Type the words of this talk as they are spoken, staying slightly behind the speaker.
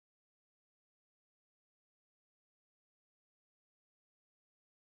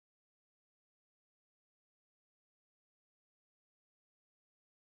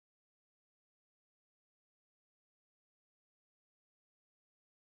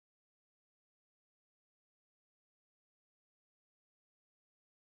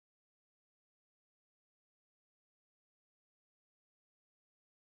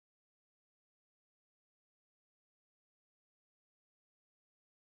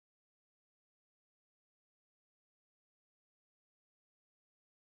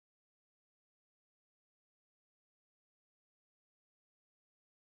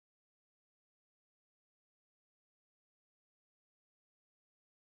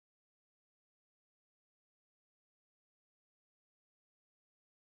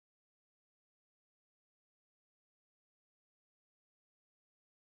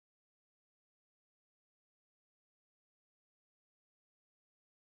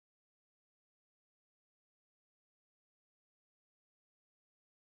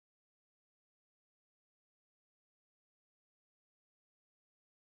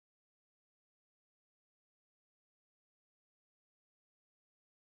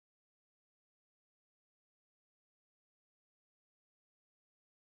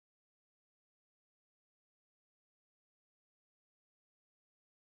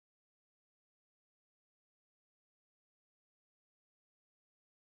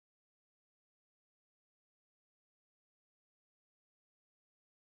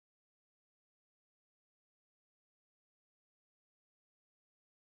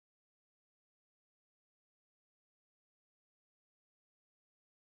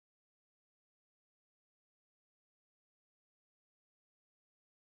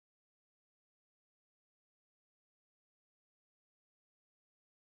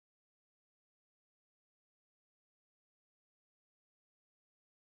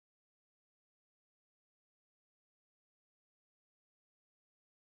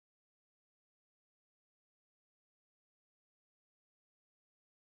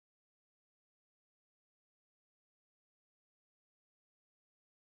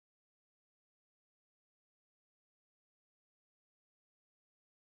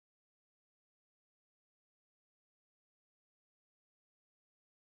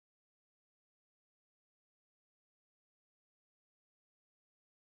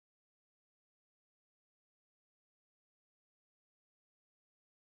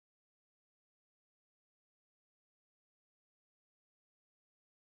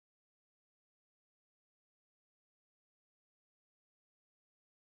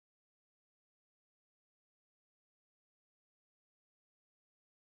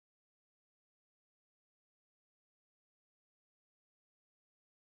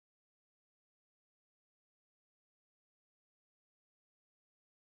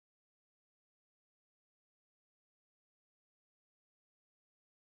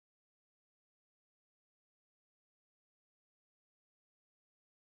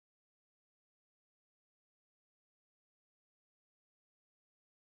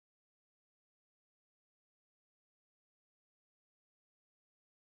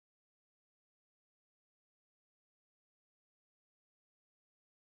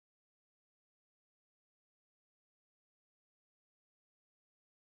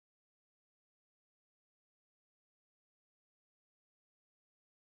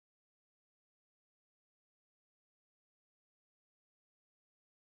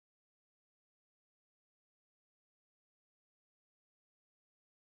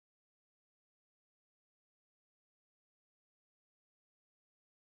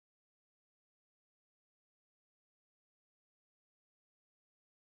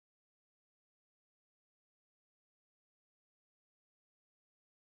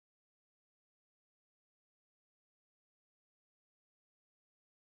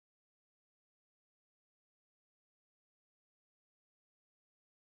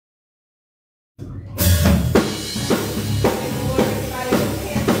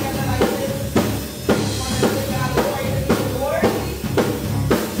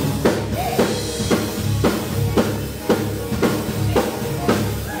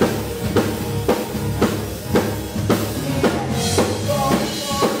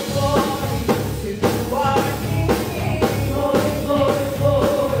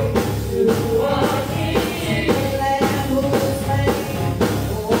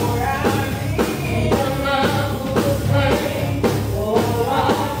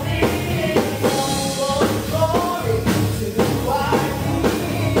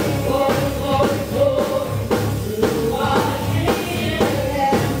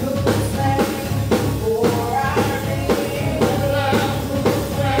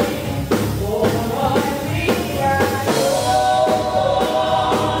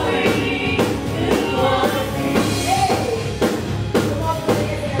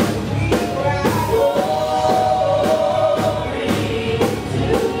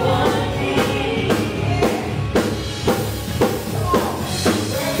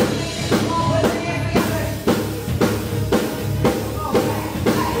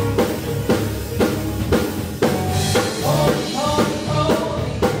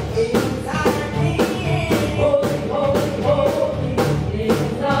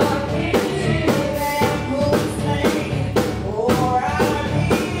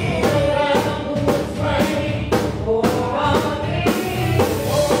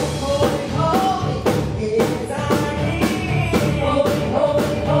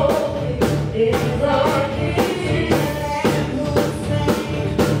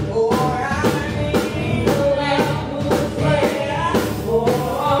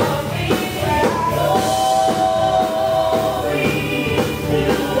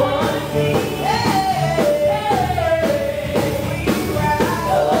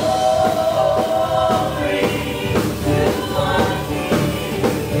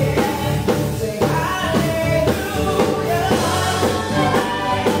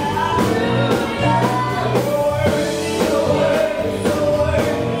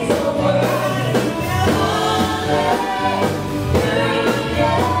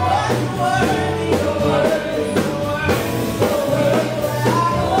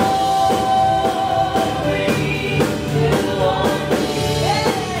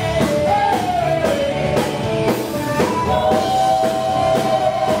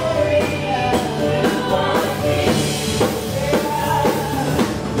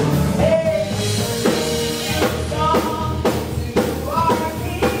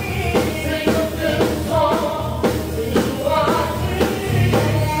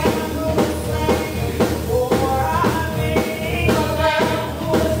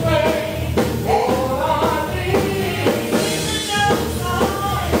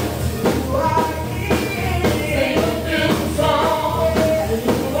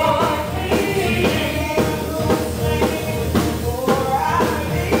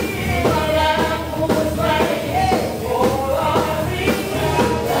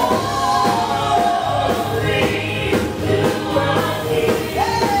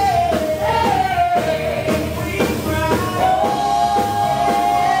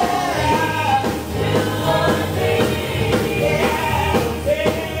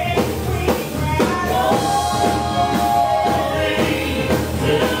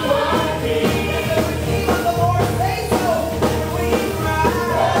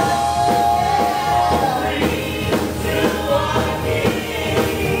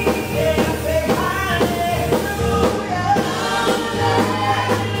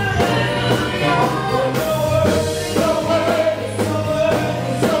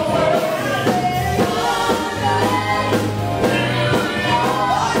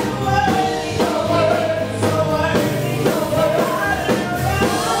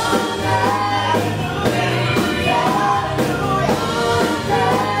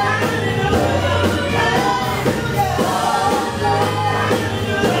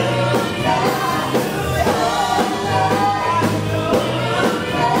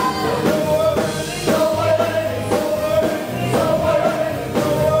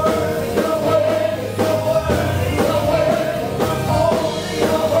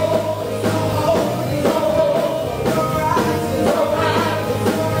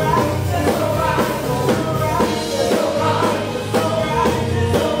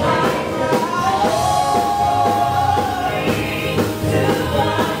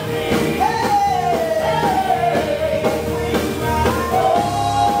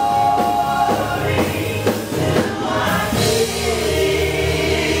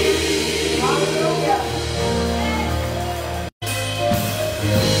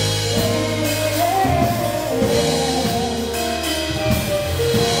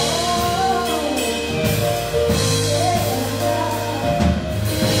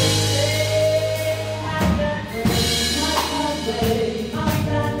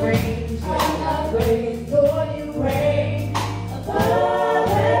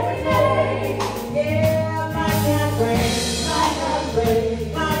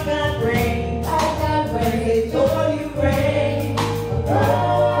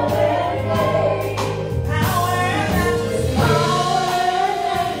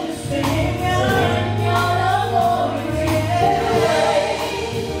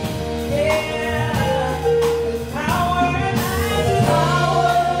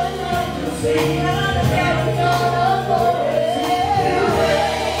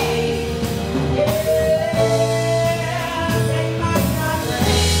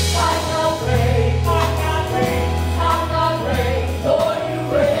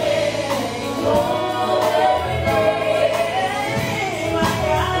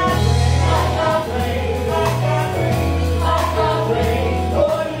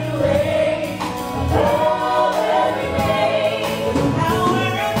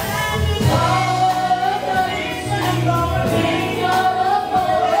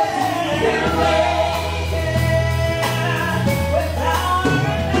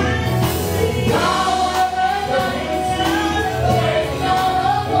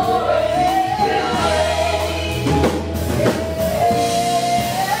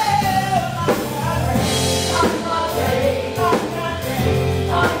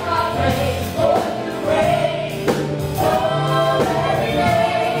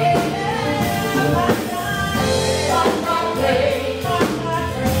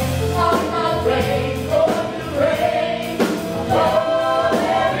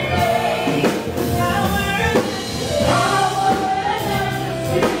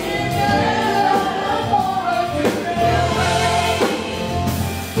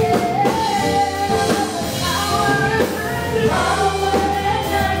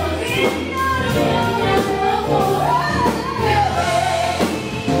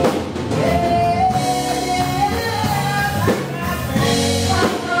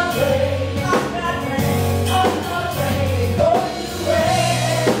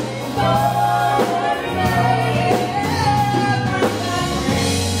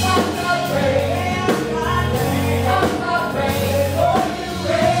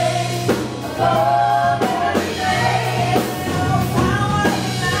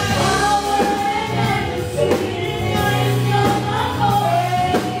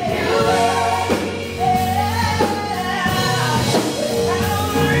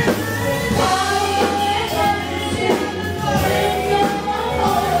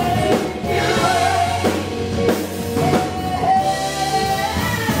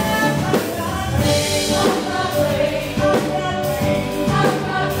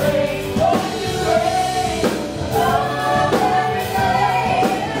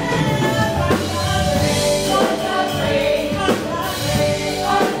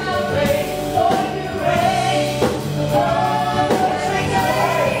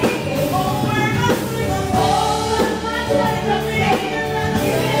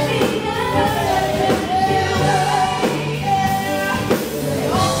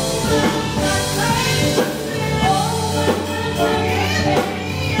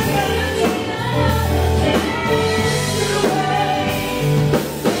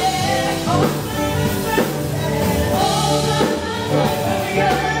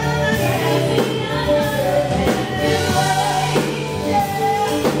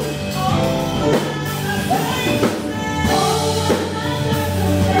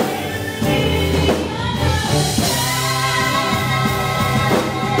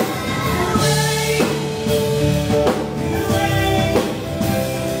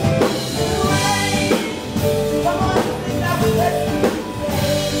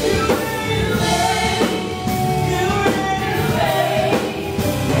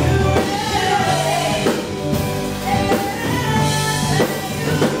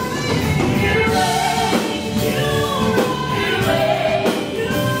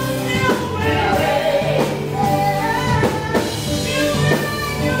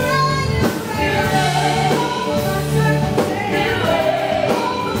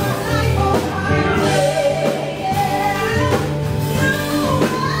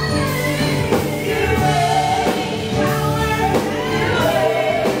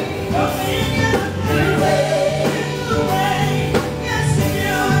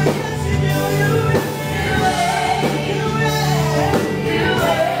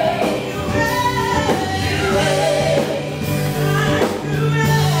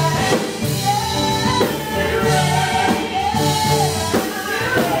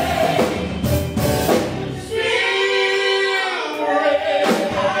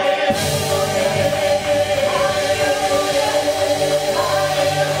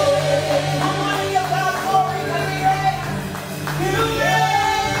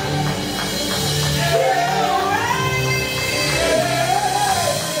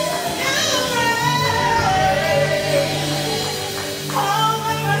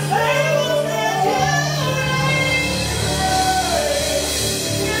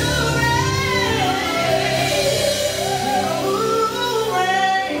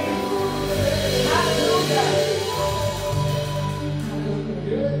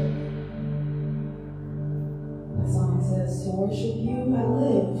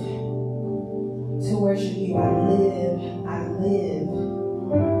worship you. I live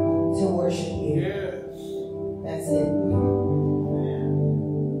to worship you. Yes. That's it.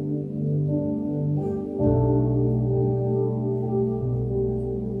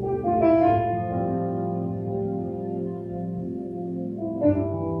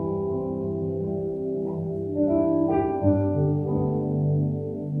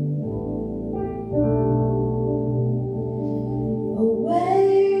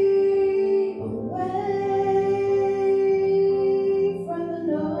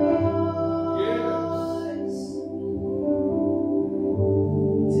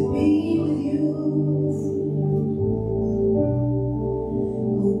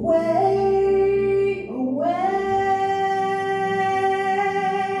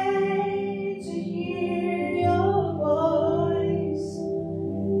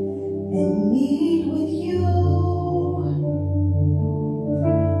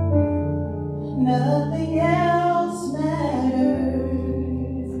 Nothing else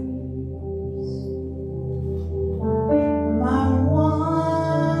matters. My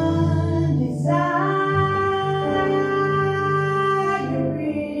one desire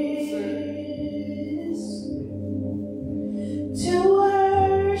is to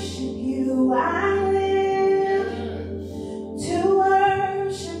worship you. I live to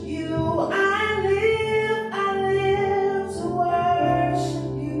worship you. I live to worship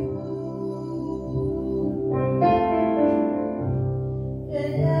you.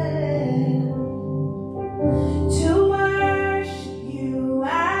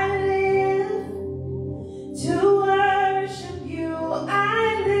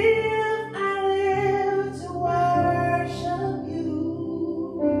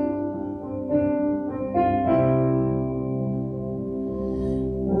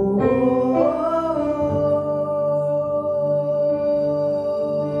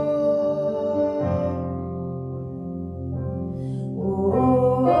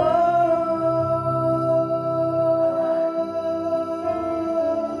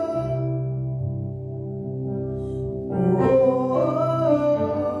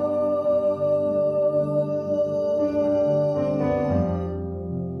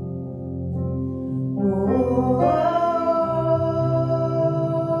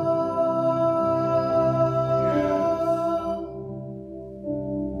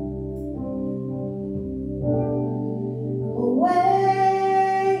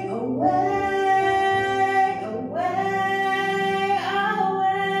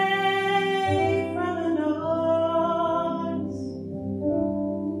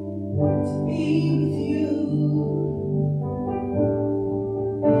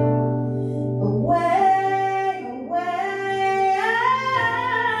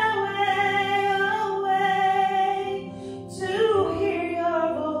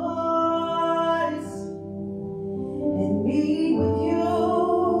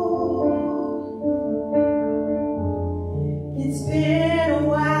 It's been a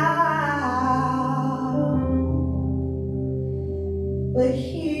while, but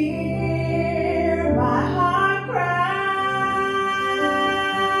hear my heart cry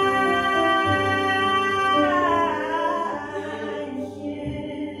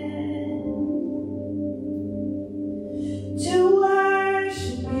again. To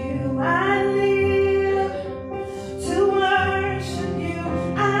worship you, I live. To worship you,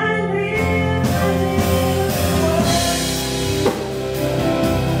 I live.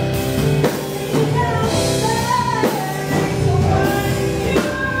 To worship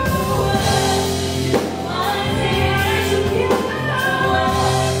you.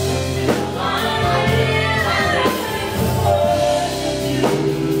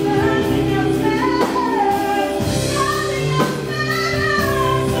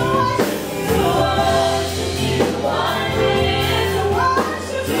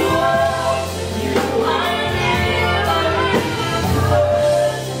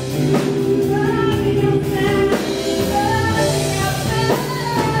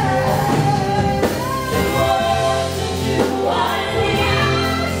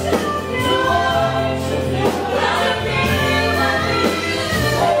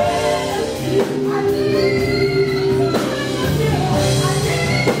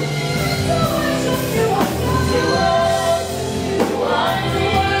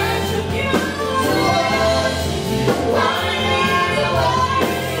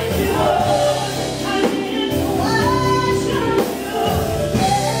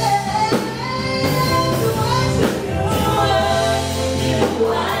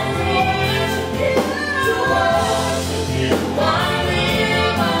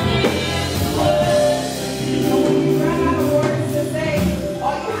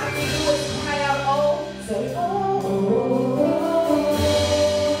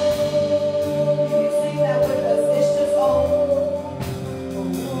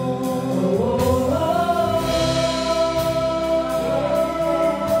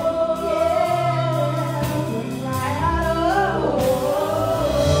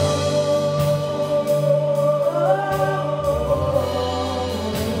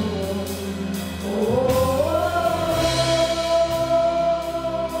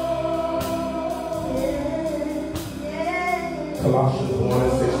 Colossians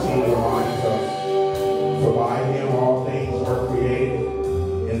 1:16 reminds us, for by him all things were created,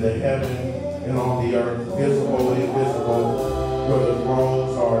 in the heaven and on the earth, visible and invisible, whether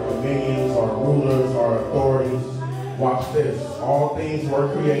thrones or dominions or rulers or authorities. Watch this. All things were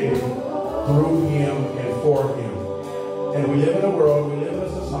created through him and for him. And we live in a world, we live in a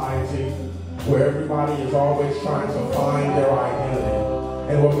society where everybody is always trying to find their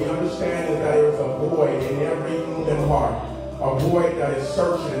identity. And what we understand is that there's a void in every human heart, a void that is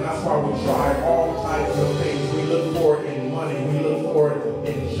searching, and that's why we try all types of things. We look for it in money, we look for it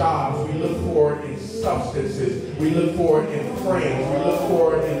in jobs, we look for it in substances, we look for it in friends, we look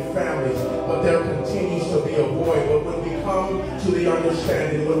for it in families, but there continues to be a void. But when we come to the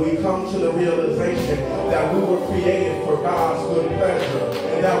understanding, when we come to the realization that we were created for God's good pleasure,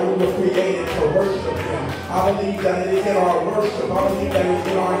 and that we were created to worship him, I believe that it is in our worship, I believe that it's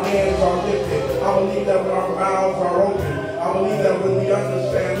in our hands are lifted, I believe that when our mouths are open, I believe that when we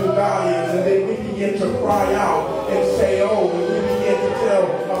understand who God is, and then we begin to cry out and say, oh, and we begin to tell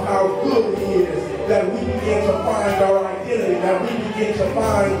of how good he is, that we begin to find our identity, that we begin to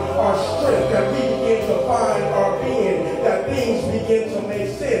find our strength, that we begin to find our being, that things begin to make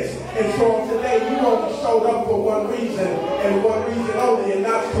sense. And so today you only showed up for one reason, and one reason only, and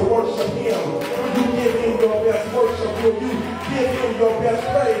that's to worship him. Will you give him your best worship? Will you give him your best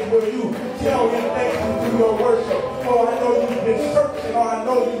praise? Will you tell him thank you for your worship? Oh, I know you've been searching, or I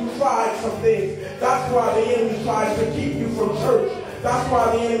know you've tried some things. That's why the enemy tries to keep you from church. That's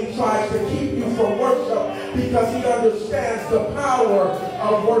why the enemy tries to keep you from worship, because he understands the power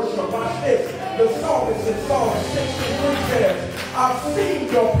of worship. Watch this. The psalmist in Psalm 63 says, I've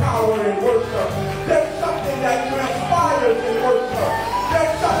seen your power in worship. There's something that transpires in worship.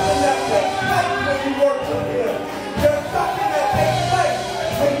 There's something that takes place when you worship him. There's something that takes place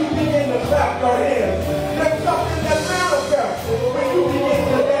when you begin to clap your hands. There's something that manifests when you begin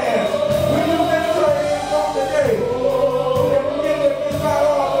to dance. When you lift your hands on the day, and begin to give out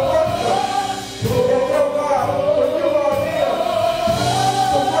all the worship. And tell God, for you are there.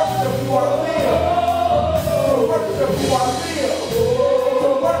 To worship you are there. To worship you are there. To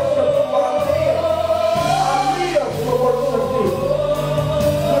worship you are there. I live to worship you.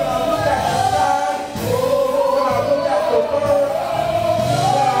 When I look at the sky, when I look at the birds,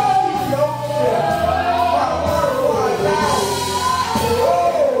 when I see the ocean, my heart cries out.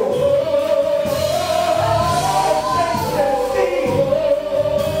 Taste and see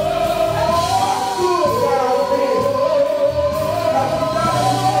how good God is. Have you done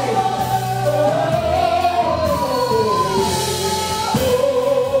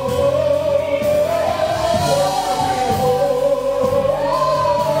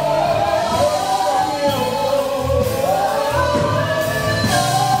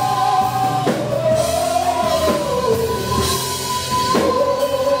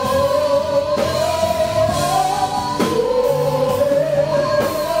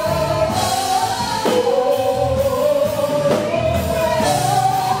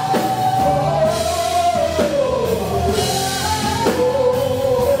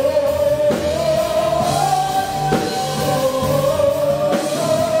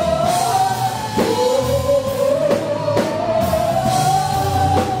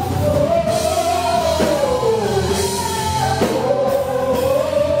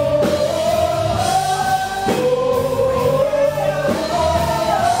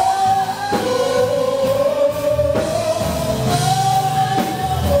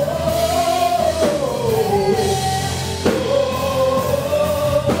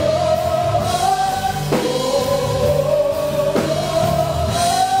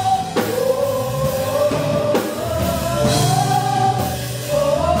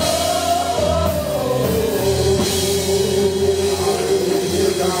anything?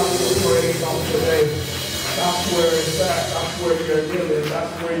 That's where it's at. That's where you're healing.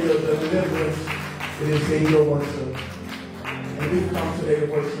 That's where your deliverance. It is in your worship. And we've come today to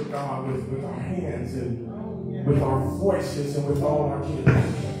worship God with our hands and with our voices and with all our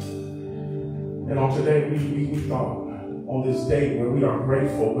gifts. And on today, we thought on this day where we are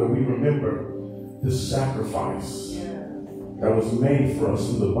grateful, where we remember the sacrifice that was made for us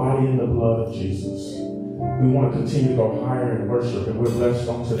through the body and the blood of Jesus. We want to continue to go higher in worship, and we're blessed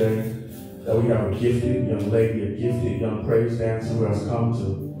on today that we have a gifted young lady, a gifted young praise dancer who has come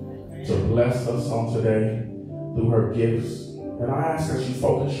to bless us on today through her gifts. And I ask that you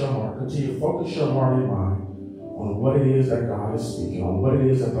focus your heart, continue to focus your heart and mind on what it is that God is speaking, on what it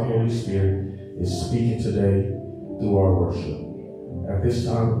is that the Holy Spirit is speaking today through our worship. At this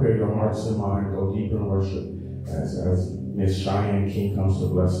time, prepare your hearts and mind, go deeper in worship as Miss Cheyenne King comes to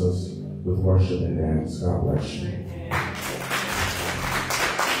bless us with worship and dance. God bless you.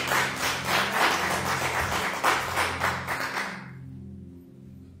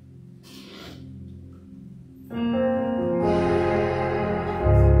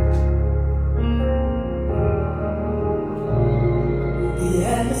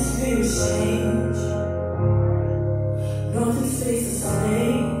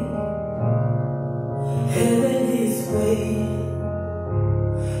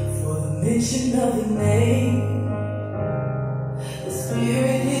 mention of the name, the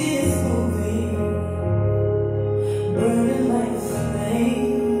Spirit is moving, burning like a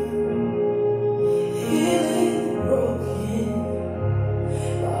flame, healing broken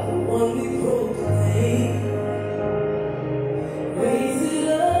by the one we proclaim. Raise it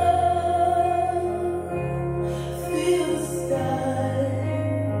up, feel the sky,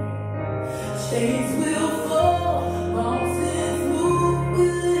 chains will fall, mountains move, we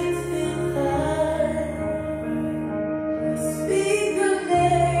lift him high. Speak the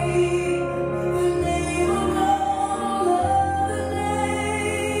name above all other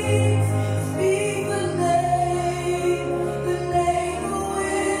names. Speak the name the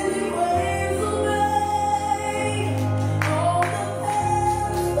wind and waves obey. All the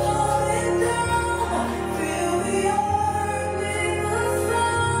heavens falling down, fill the earth with the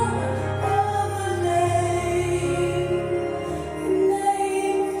sound of the name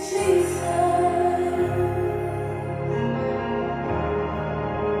Jesus.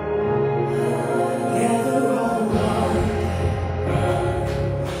 Gather all around,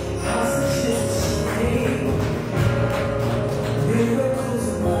 hostages slain, miracles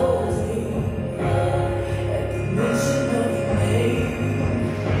unfolding at the mention of your name.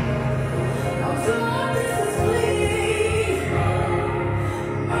 Our darkness is fleeing,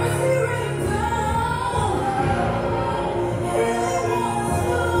 mercy rains down, healing waters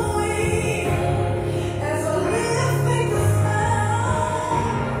flowing as our lips make the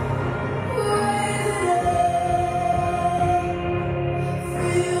sound. Raise it up,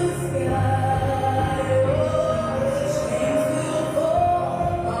 feel the sky, chains will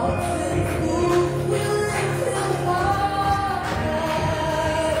fall, mountains move, we lift him high.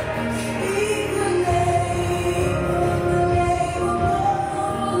 Speak the name above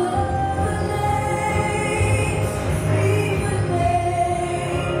all other names. Speak the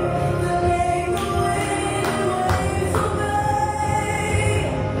name the wind and waves obey.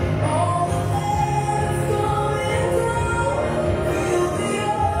 All the heavens going down, fill the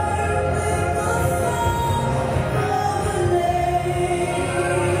earth with the sound of the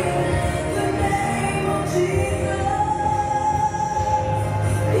name of Jesus.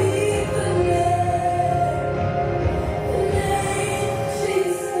 Speak the name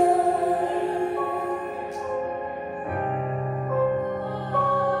Jesus.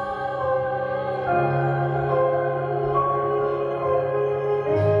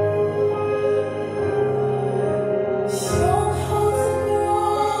 Strongholds are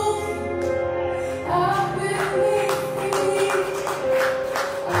broken, I've been made free.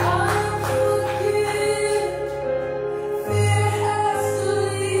 I'm forgiven, fear has to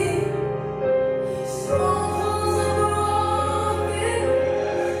leave. Strongholds are broken,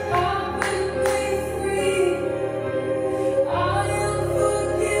 I've been made free. I am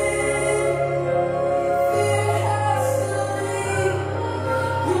forgiven, fear has to leave.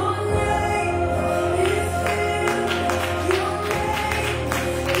 Your name is healing, your name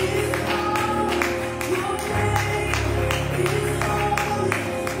is power, your name is holy,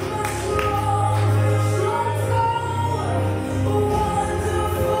 my strong tower, a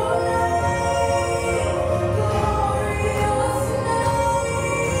wonderful name, glorious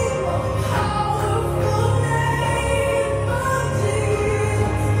name, powerful name of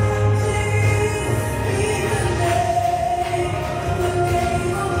Jesus. Jesus, be the name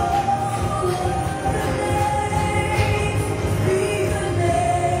above all other names. Be the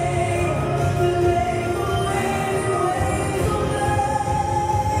name the wind and waves obey.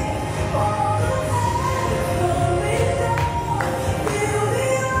 All the heavens coming down, fill the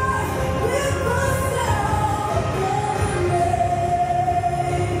earth with the sound of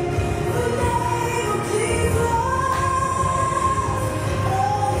the name of Jesus.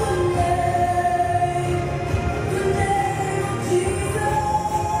 Oh, the name of Jesus.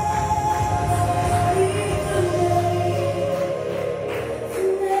 Speak the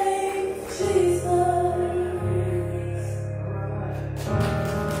name Jesus.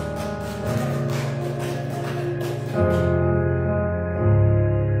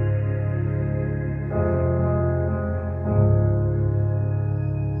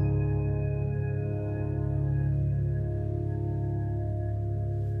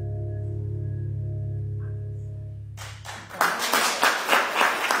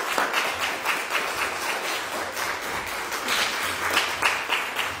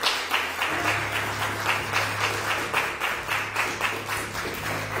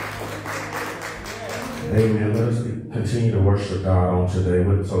 Amen. Let us continue to worship God on today.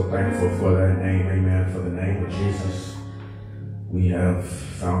 We're so thankful for that name. Amen. For the name of Jesus. We have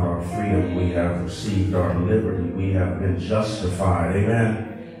found our freedom. We have received our liberty. We have been justified. Amen.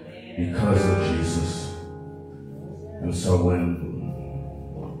 because of Jesus. And so when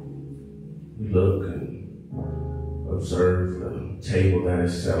we look and observe the table that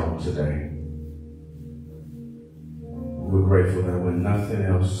is set on today, we're grateful that when nothing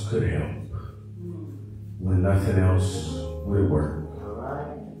else could help, when nothing else would work,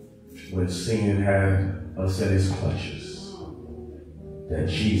 when sin had us in his clutches, that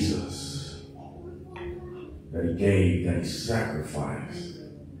Jesus, that he gave, that he sacrificed,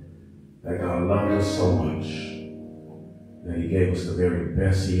 that God loved us so much that he gave us the very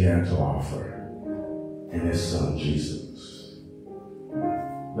best he had to offer in his son Jesus.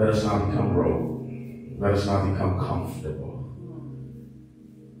 Let us not become rogue. Let us not become comfortable.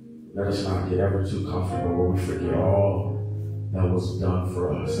 Let us not get ever too comfortable where we forget all that was done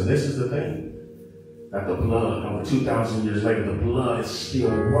for us. And this is the thing, that the blood, over 2,000 years later, the blood is still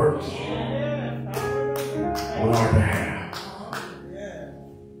working on our behalf.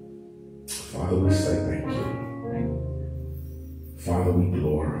 Father, we say thank you. Father, we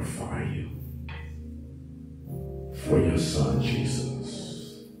glorify you for your son,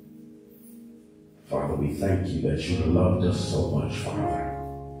 Jesus. Father, we thank you that you loved us so much, Father,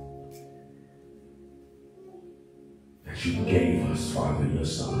 that you gave us, Father, your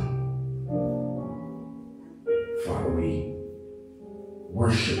son. Father, we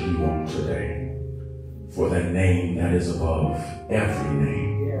worship you on today for that name that is above every name.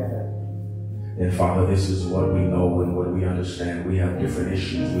 And Father, this is what we know and what we understand. We have different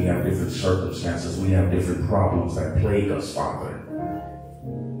issues. We have different circumstances. We have different problems that plague us, Father.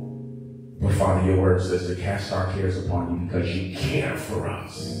 But Father, your word says to cast our cares upon you because you care for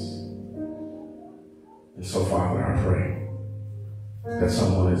us. And so, Father, I pray that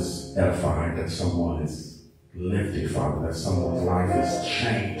someone is edified, that someone is lifted, Father, that someone's life is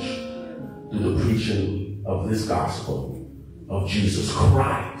changed through the preaching of this gospel of Jesus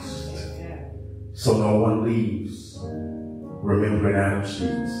Christ. So no one leaves remembering Adam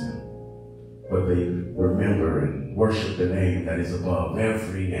Stevenson, but they remember and worship the name that is above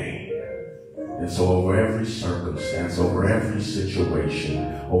every name. And so over every circumstance, over every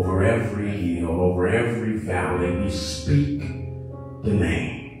situation, over every hill, over every valley, we speak the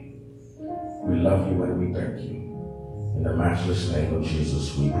name. We love you and we thank you. In the matchless name of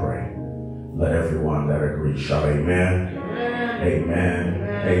Jesus we pray. Let everyone that agrees shout amen. Amen.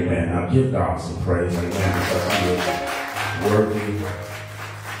 Amen. Now give God some praise. Amen. Because he is worthy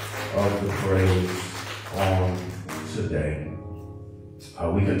of the praise on today.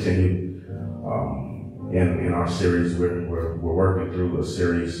 We continue in our series. We're working through a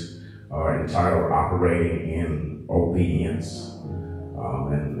series entitled Operating in Obedience.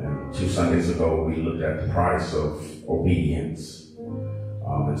 And 2 Sundays ago, we looked at the price of obedience.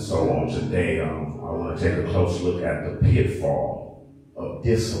 And so on today, I want to take a close look at the pitfall of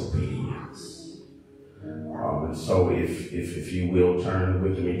disobedience. And so if you will turn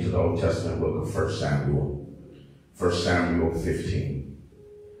with me to the Old Testament book of 1 Samuel 15.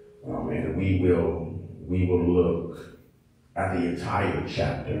 And we will look at the entire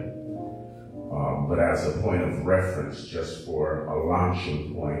chapter. But as a point of reference, just for a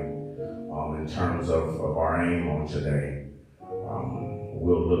launching point in terms of our aim on today,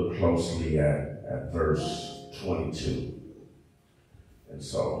 we'll look closely at verse 22. And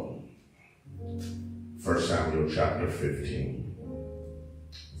so, 1 Samuel chapter 15,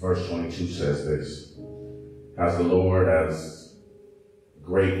 verse 22 says this: As the Lord has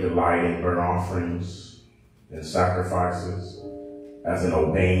great delight in burnt offerings and sacrifices, as in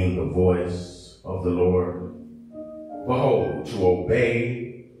obeying the voice of the Lord, behold, to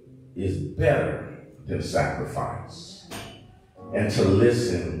obey is better than sacrifice, and to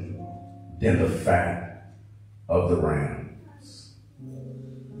listen than the fat of the rams.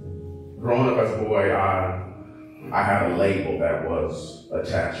 Growing up as a boy, I had a label that was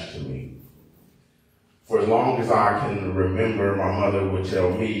attached to me. For as long as I can remember, my mother would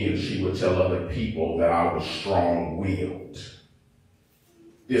tell me, and she would tell other people, that I was strong-willed.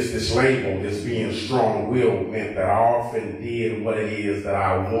 This label, this being strong-willed, meant that I often did what it is that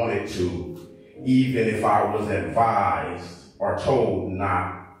I wanted to, even if I was advised or told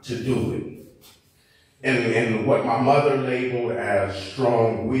not to do it. And what my mother labeled as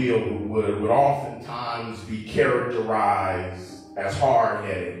strong-willed would oftentimes be characterized as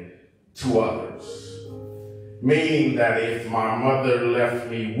hard-headed to others. Meaning that if my mother left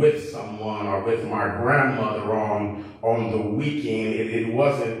me with someone or with my grandmother on the weekend, it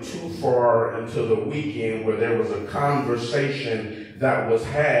wasn't too far into the weekend where there was a conversation that was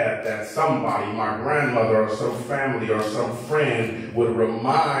had that somebody, my grandmother or some family or some friend, would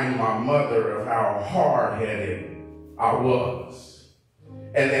remind my mother of how hard-headed I was.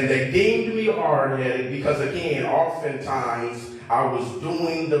 And they deemed me hard-headed because, again, oftentimes I was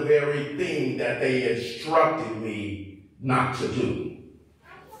doing the very thing that they instructed me not to do.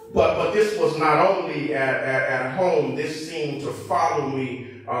 But this was not only at home. This seemed to follow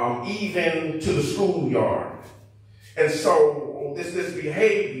me even to the schoolyard. And so this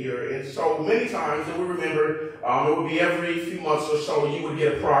behavior, and so many times, and we remember, it would be every few months or so, you would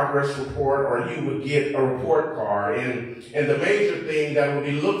get a progress report or you would get a report card. And the major thing that would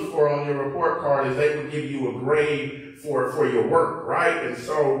be looked for on your report card is they would give you a grade for your work, right? And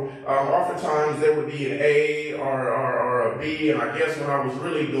so oftentimes there would be an A or a B, and I guess when I was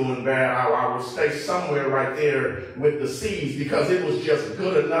really doing bad, I would stay somewhere right there with the C's because it was just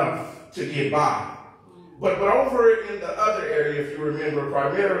good enough to get by. But over in the other area, if you remember,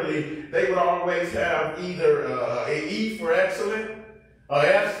 primarily, they would always have either an E for excellent, a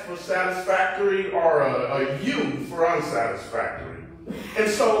S for satisfactory, or a U for unsatisfactory. And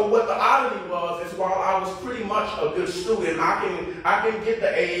so what the oddity was is while I was pretty much a good student, I can get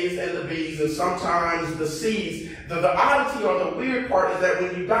the A's and the B's and sometimes the C's. The oddity or the weird part is that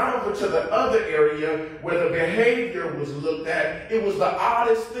when you got over to the other area where the behavior was looked at, it was the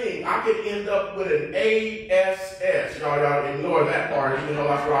oddest thing. I could end up with an ASS. Y'all ignore that part, even though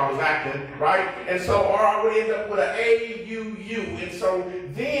that's what I was acting, right? And so, or I would end up with an AUU. And so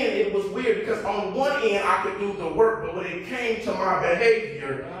then it was weird because on one end I could do the work, but when it came to my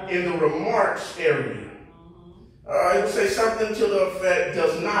behavior in the remarks area, it would say something to the effect,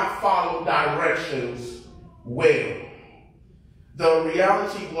 does not follow directions well. The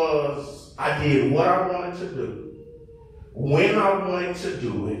reality was I did what I wanted to do, when I wanted to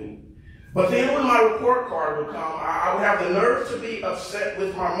do it. But then when my report card would come, I would have the nerve to be upset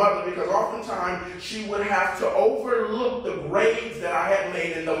with my mother because oftentimes she would have to overlook the grades that I had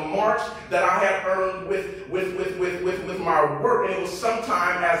made and the marks that I had earned with my work. And it was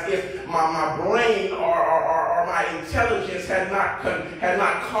sometimes as if my brain or my intelligence had not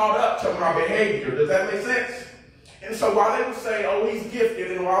caught up to my behavior. Does that make sense? And so while they would say, oh, he's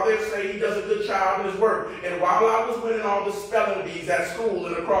gifted, and while they would say he does a good job in his work, and while I was winning all the spelling bees at school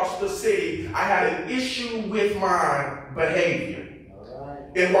and across the city, I had an issue with my behavior.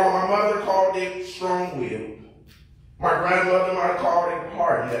 And while my mother called it strong-willed, my grandmother might have called it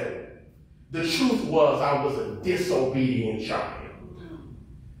hard-headed, the truth was I was a disobedient child.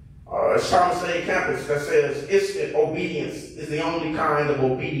 Thomas A. Campus that says instant obedience is the only kind of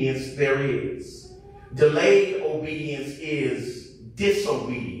obedience there is. Delayed obedience is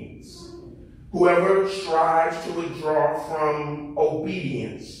disobedience. Whoever strives to withdraw from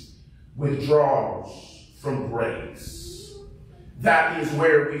obedience withdraws from grace. That is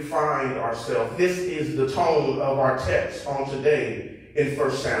where we find ourselves. This is the tone of our text on today in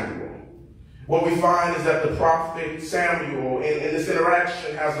 1 Samuel. What we find is that the prophet Samuel in this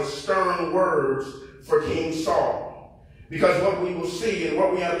interaction has a stern words for King Saul. Because what we will see and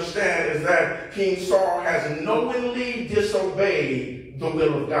what we understand is that King Saul has knowingly disobeyed the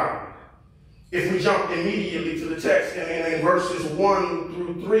will of God. If we jump immediately to the text, and in verses 1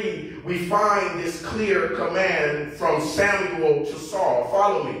 through 3, we find this clear command from Samuel to Saul.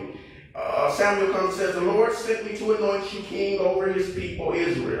 Follow me. Samuel comes and says, the Lord sent me to anoint you king over his people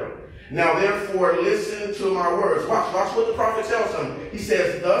Israel. Now therefore listen to my words. Watch what the prophet tells him. He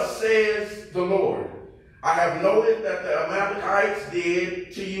says, thus says the Lord, I have noted that the Amalekites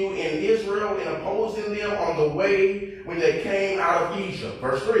did to you in Israel in opposing them on the way when they came out of Egypt.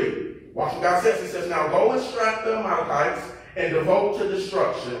 Verse 3. Watch what God says. He says, now go and strike the Amalekites and devote to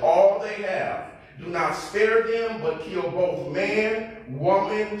destruction all they have. Do not spare them, but kill both man,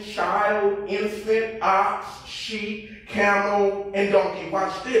 woman, child, infant, ox, sheep, camel, and donkey.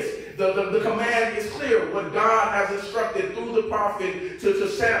 Watch this. The command is clear. What God has instructed through the prophet to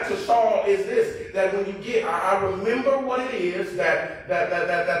Saul is this, that when you get, I remember what it is that the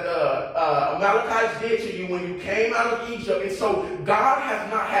Amalekites did to you when you came out of Egypt. And so God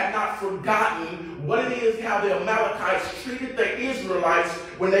had not forgotten what it is, how the Amalekites treated the Israelites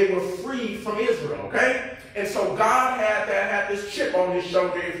when they were free from Israel, okay? And so God had this chip on his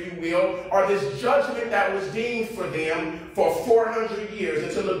shoulder, if you will, or this judgment that was deemed for them for 400 years.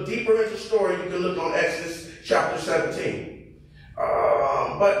 And to look deeper into the story, you can look on Exodus chapter 17.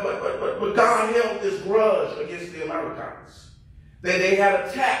 But God held this grudge against the Amalekites. They had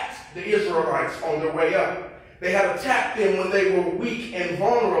attacked the Israelites on their way up. They had attacked them when they were weak and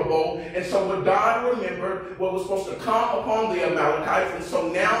vulnerable. And so what God remembered, what was supposed to come upon the Amalekites. And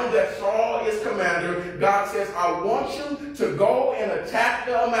so now that Saul is commander, God says, I want you to go and attack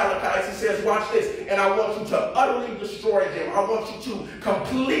the Amalekites. He says, watch this. And I want you to utterly destroy them. I want you to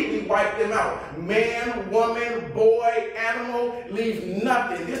completely wipe them out. Man, woman, boy, animal, leave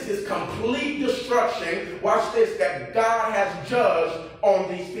nothing. This is complete destruction. Watch this, that God has judged on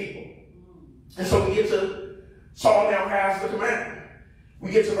these people. And so we get to Saul now has the command.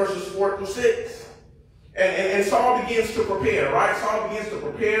 We get to verses 4 through 6. And Saul begins to prepare, right? Saul begins to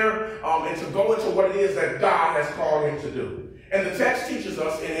prepare and to go into what it is that God has called him to do. And the text teaches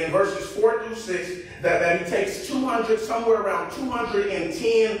us in verses 4 through 6 that he takes 200, somewhere around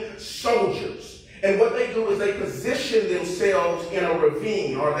 210 soldiers. And what they do is they position themselves in a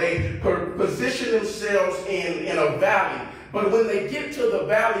ravine, or they position themselves in a valley. But when they get to the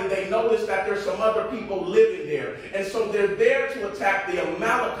valley, they notice that there's some other people living there. And so they're there to attack the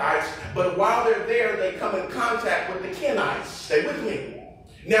Amalekites. But while they're there, they come in contact with the Kenites. Stay with me.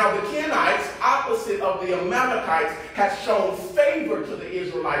 Now, the Kenites, opposite of the Amalekites, had shown favor to the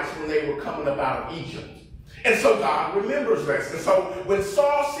Israelites when they were coming out of Egypt. And so God remembers this. And so when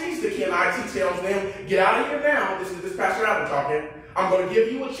Saul sees the Kenites, he tells them, get out of here now. This is Pastor Adam talking. I'm going to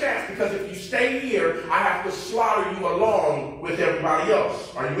give you a chance, because if you stay here, I have to slaughter you along with everybody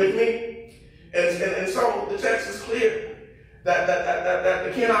else. Are you with me? And so the text is clear that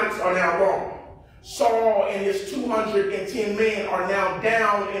the Kenites are now gone. Saul and his 210 men are now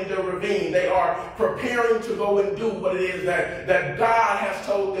down in the ravine. They are preparing to go and do what it is that God has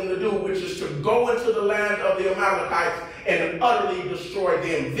told them to do, which is to go into the land of the Amalekites and utterly destroy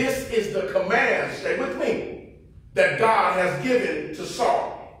them. This is the command, stay with me, that God has given to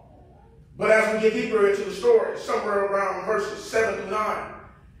Saul. But as we get deeper into the story, somewhere around verses 7 to 9,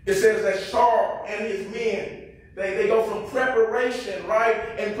 it says that Saul and his men, they go from preparation, right,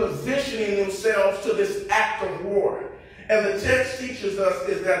 and positioning themselves to this act of war. And the text teaches us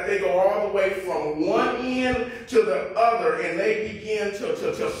is that they go all the way from one end to the other, and they begin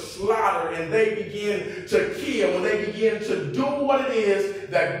to slaughter, and they begin to kill, and they begin to do what it is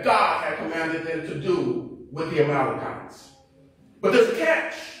that God had commanded them to do with the Amalekites. But there's a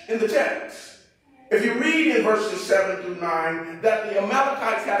catch in the text. If you read in verses 7 through 9, that the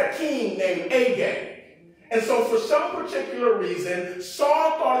Amalekites had a king named Agag. And so for some particular reason,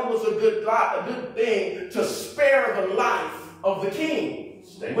 Saul thought it was a good thing to spare the life of the king.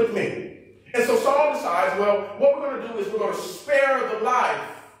 Stay with me. And so Saul decides, well, what we're going to do is we're going to spare the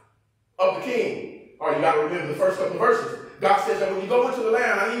life of the king. All right, you got to remember the first couple of verses. God says that when you go into the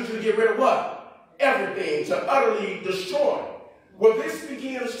land, I need you to get rid of what? Everything, to utterly destroy. Well, this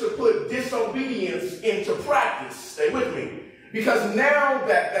begins to put disobedience into practice. Stay with me. Because now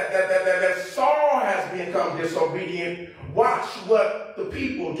that Saul has become disobedient, watch what the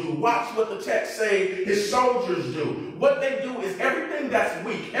people do. Watch what the text say his soldiers do. What they do is everything that's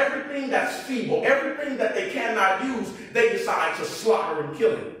weak, everything that's feeble, everything that they cannot use, they decide to slaughter and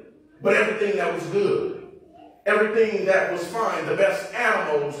kill it. But everything that was good, everything that was fine, the best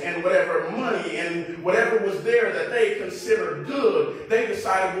animals and whatever money and whatever was there that they considered good, they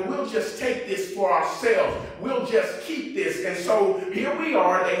decided, well, we'll just take this for ourselves. We'll just keep this. And so here we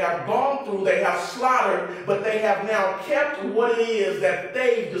are. They have gone through, they have slaughtered, but they have now kept what it is that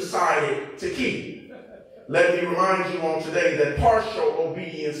they've decided to keep. Let me remind you on today that partial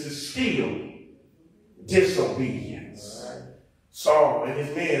obedience is still disobedience. Saul and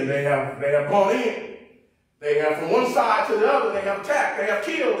his men, they have gone in. They have, from one side to the other, they have attacked, they have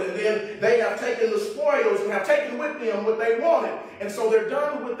killed, and then they have taken the spoils and have taken with them what they wanted. And so they're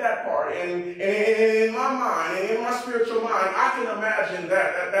done with that part. And in my mind, and in my spiritual mind, I can imagine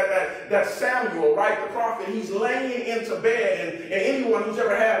that Samuel, right, the prophet, he's laying into bed, and anyone who's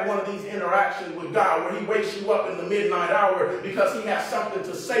ever had one of these interactions with God, where he wakes you up in the midnight hour because he has something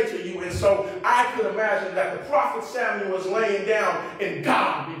to say to you. And so I could imagine that the prophet Samuel is laying down, and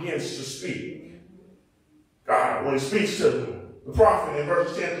God begins to speak. God, when he speaks to the prophet in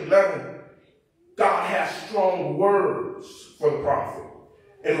verse 10 to 11, God has strong words for the prophet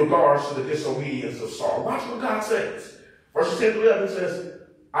in regards to the disobedience of Saul. Watch what God says. Verse 10 to 11 says,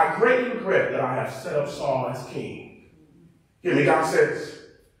 I greatly regret that I have set up Saul as king. Hear me, God says,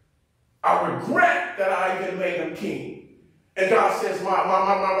 I regret that I even made him king. And God says,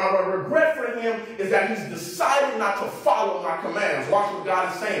 my regret for him is that he's decided not to follow my commands. Watch what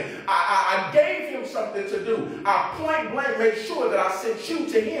God is saying. I gave him something to do. I point blank made sure that I sent you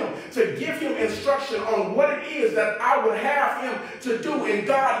to him to give him instruction on what it is that I would have him to do. And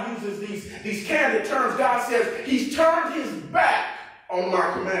God uses these candid terms. God says he's turned his back on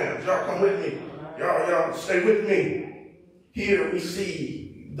my commands. Y'all come with me. Y'all stay with me. Here we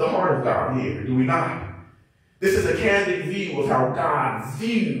see the heart of God here, do we not? This is a candid view of how God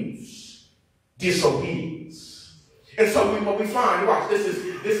views disobedience. And so what we find, watch, this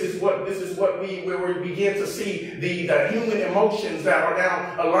is what we begin to see the human emotions that are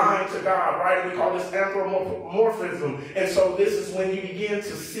now aligned to God, right? We call this anthropomorphism. And so this is when you begin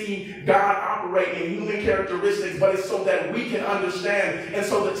to see God operate in human characteristics, but it's so that we can understand. And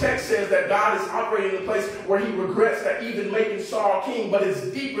so the text says that God is operating in a place where he regrets that even making Saul king, but it's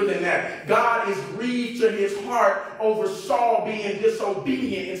deeper than that. God is grieved to his heart over Saul being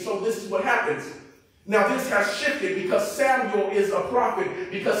disobedient. And so this is what happens. Now this has shifted because Samuel is a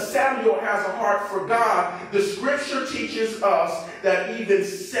prophet, because Samuel has a heart for God. The scripture teaches us that even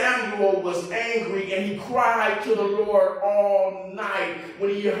Samuel was angry and he cried to the Lord all night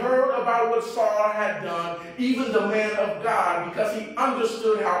when he heard about what Saul had done, even the man of God, because he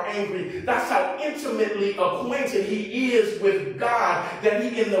understood how angry. That's how intimately acquainted he is with God, that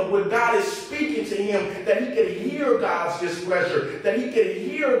when God is speaking to him, that he can hear God's displeasure, that he can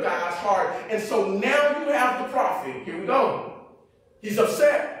hear God's heart. And so now you have the prophet. Here we go. He's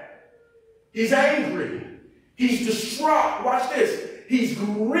upset. He's angry. He's distraught. Watch this. He's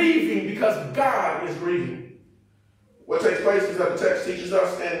grieving because God is grieving. What takes place is that the text teaches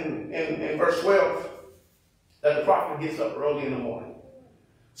us in verse 12 that the prophet gets up early in the morning.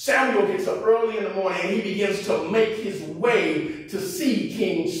 Samuel gets up early in the morning and he begins to make his way to see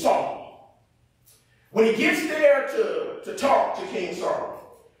King Saul. When he gets there to talk to King Saul,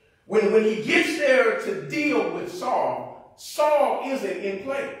 when he gets there to deal with Saul, Saul isn't in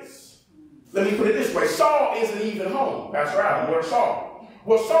place. Let me put it this way. Saul isn't even home. Pastor Adam, where's Saul?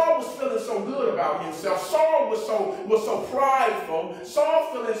 Well, Saul was feeling so good about himself. Saul was so prideful.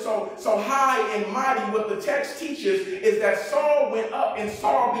 Saul feeling so high and mighty. What the text teaches is that Saul went up and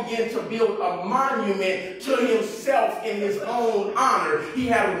Saul began to build a monument to himself in his own honor. He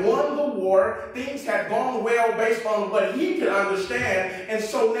had won the war. Things had gone well based on what he could understand. And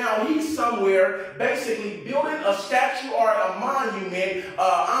so now he's somewhere basically building a statue or a monument,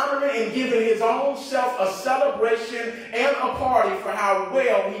 honoring and giving his own self a celebration and a party for how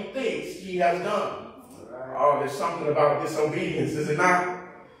well he thinks he has done. Oh, there's something about disobedience, is it not?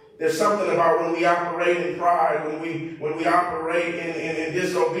 There's something about when we operate in pride, when we operate in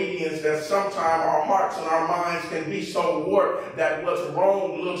disobedience, that sometimes our hearts and our minds can be so warped that what's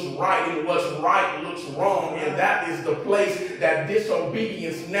wrong looks right and what's right looks wrong. And that is the place that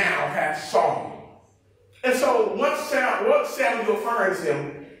disobedience now has Saul. And so once Samuel finds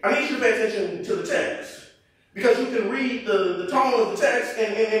him, I need you to pay attention to the text. Because you can read the tone of the text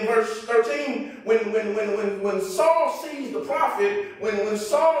in verse 13. When Saul sees the prophet, when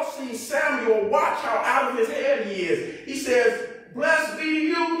Saul sees Samuel, watch how out of his head he is. He says, "Blessed be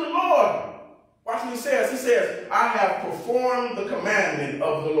you, the Lord." Watch what he says. He says, "I have performed the commandment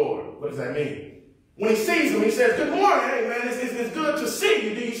of the Lord." What does that mean? When he sees him, he says, "Good morning. Hey, man, it's good to see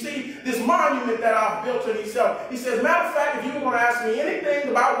you. Do you see this monument that I've built to himself?" He says, "Matter of fact, if you were going to ask me anything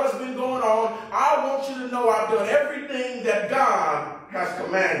about what's been going on, I want you to know I've done everything that God has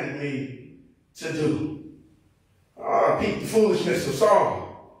commanded me to do." Peep the foolishness of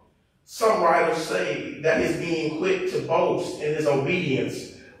Saul. Some writers say that his being quick to boast in his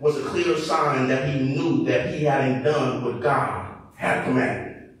obedience was a clear sign that he knew that he hadn't done what God had commanded.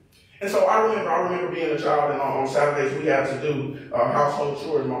 And so I remember being a child, and on Saturdays we had to do household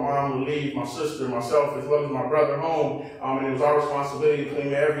chores. My mom would leave my sister, myself, as well as my brother home, and it was our responsibility to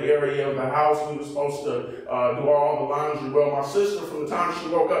clean every area of the house. We were supposed to do all the laundry. Well, my sister, from the time she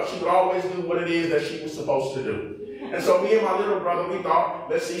woke up, she would always do what it is that she was supposed to do. And so me and my little brother, we thought,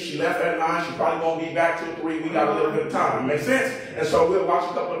 let's see, she left at 9, she probably won't be back till 3, we got a little bit of time. Makes sense? And so we'll watch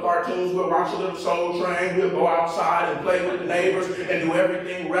a couple of cartoons, we'll watch a little Soul Train, we'll go outside and play with the neighbors and do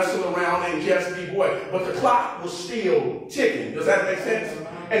everything, wrestle around and just be boy. But the clock was still ticking. Does that make sense?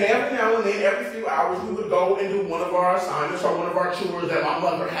 And every now and then, every few hours, we would go and do one of our assignments or one of our chores that my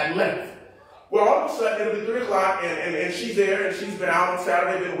mother had left. Well, all of a sudden, it'll be 3 o'clock, and she's there, and she's been out on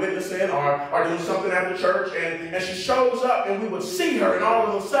Saturday, been witnessing or doing something at the church, and she shows up, and we would see her, and all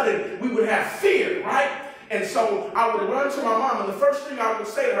of a sudden, we would have fear, right? And so I would run to my mom, and the first thing I would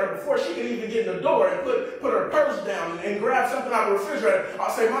say to her before she could even get in the door and put her purse down and grab something out of the refrigerator, I'll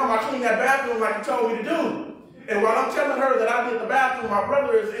say, "Mom, I cleaned that bathroom like you told me to do." And while I'm telling her that I did the bathroom, my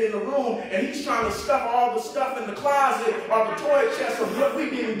brother is in the room and he's trying to stuff all the stuff in the closet or the toy chest of what we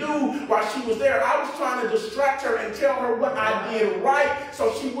didn't do while she was there. I was trying to distract her and tell her what I did right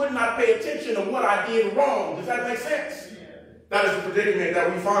so she would not pay attention to what I did wrong. Does that make sense? That is the predicament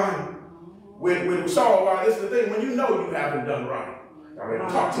that we find with Saul. This is the thing, when you know you haven't done right. Y'all ain't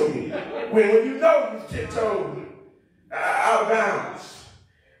talk to me. When you know you tiptoed out of bounds.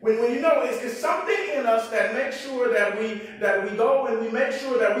 When you know it's something in us that makes sure that we go and we make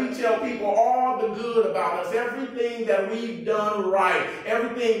sure that we tell people all the good about us, everything that we've done right,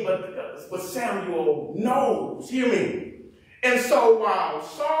 everything but Samuel knows, hear me. And so while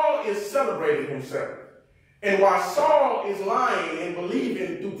Saul is celebrating himself, and while Saul is lying and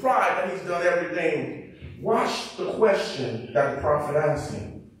believing through pride that he's done everything, watch the question that the prophet asked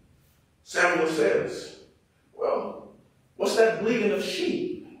him. Samuel says, well, what's that bleating of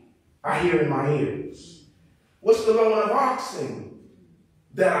sheep I hear in my ears? What's the lowing of oxen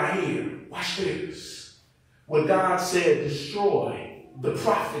that I hear? Watch this. What God said destroy, the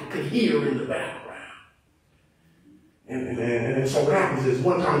prophet could hear in the background. And so what happens is,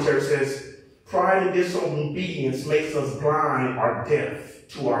 one commentary says, pride and disobedience makes us blind or deaf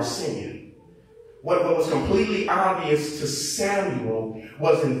to our sin. What was completely obvious to Samuel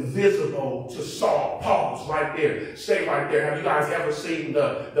was invisible to Saul. Pause right there. Stay right there. Have you guys ever seen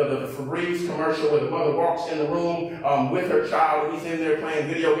the Febreze commercial where the mother walks in the room with her child and he's in there playing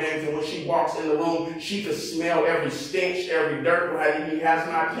video games, and when she walks in the room, she can smell every stench, every dirt that he has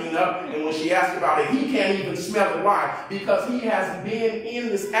not cleaned up, and when she asks about it, he can't even smell it. Why? Because he has been in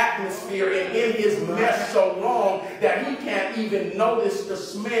this atmosphere and in his mess so long that he can't even notice the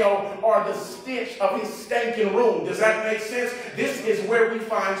smell or the stench of his stinking room. Does that make sense? This is where we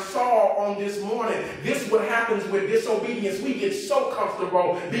find Saul on this morning. This is what happens with disobedience. We get so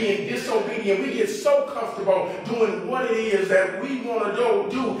comfortable being disobedient. We get so comfortable doing what it is that we want to go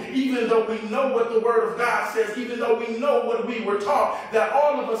do, even though we know what the Word of God says, even though we know what we were taught, that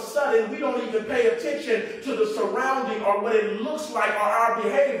all of a sudden we don't even pay attention to the surrounding or what it looks like or our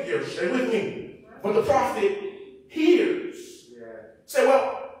behavior. Stay with me. But the prophet hears. Say,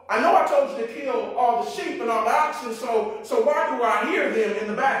 well, I know I told you to kill all the sheep and all the oxen, so why do I hear them in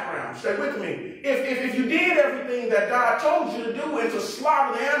the background? Stay with me. If you did everything that God told you to do and to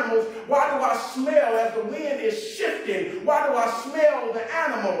slaughter the animals, why do I smell as the wind is shifting? Why do I smell the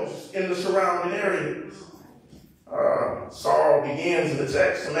animals in the surrounding areas? Saul begins in the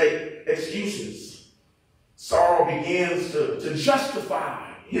text to make excuses. Saul begins to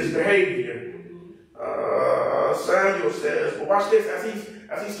justify his behavior. Samuel says, well, watch this,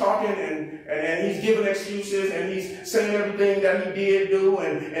 as he's talking and he's giving excuses and he's saying everything that he did do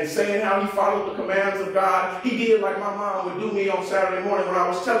and saying how he followed the commands of God. He did like my mom would do me on Saturday morning when I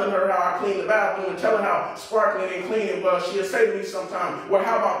was telling her how I cleaned the bathroom and telling how sparkling and clean it was. She'd say to me sometime, well,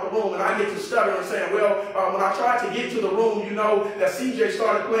 how about the room? And I get to stuttering saying, well, when I tried to get to the room, you know, that CJ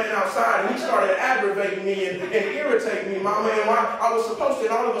started playing outside and he started aggravating me and irritating me, Mama. And I was supposed to,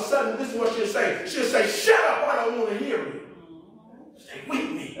 and all of a sudden, this is what she'll say. She'll say, shut up, I don't want to hear you. Stay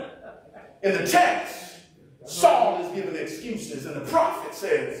with me. In the text, Saul is giving excuses, and the prophet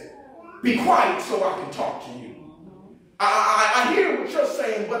says, be quiet so I can talk to you. I hear what you're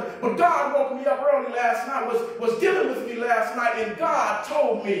saying, but God woke me up early last night, was dealing with me last night, and God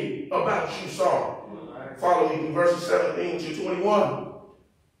told me about you, Saul. Follow me from verses 17 to 21.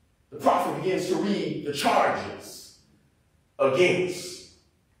 The prophet begins to read the charges against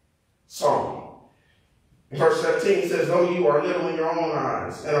Saul. In verse 17, he says, though you are little in your own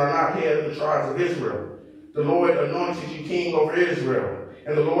eyes and are not head of the tribes of Israel, the Lord anointed you king over Israel.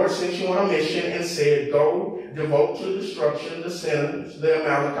 And the Lord sent you on a mission and said, go, devote to destruction the sinners, the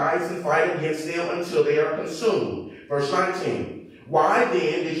Amalekites, and fight against them until they are consumed. Verse 19, why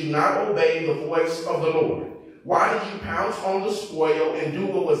then did you not obey the voice of the Lord? Why did you pounce on the spoil and do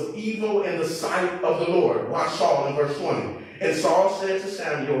what was evil in the sight of the Lord? Watch Saul in verse 20. And Saul said to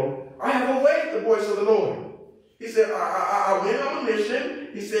Samuel, I have obeyed the voice of the Lord. He said, I went on a mission.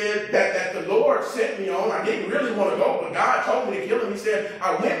 He said that the Lord sent me on. I didn't really want to go, but God told me to kill him. He said,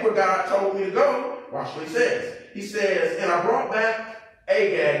 I went where God told me to go. Watch what he says. He says, and I brought back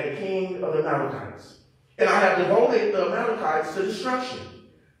Agag, the king of the Amalekites. And I have devoted the Amalekites to destruction.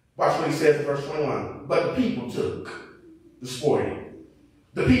 Watch what he says in verse 21. But the people took the spoil.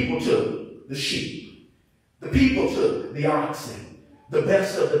 The people took the sheep. The people took the oxen. The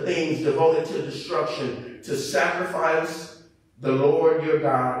best of the things devoted to destruction, to sacrifice the Lord your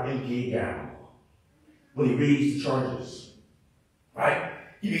God in Gilgal. When he reads the charges, right?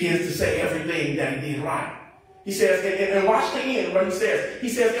 He begins to say everything that he did right. He says, and watch the end what he says. He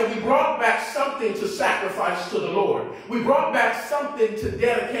says, and we brought back something to sacrifice to the Lord. We brought back something to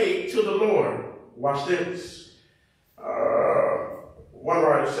dedicate to the Lord. Watch this. One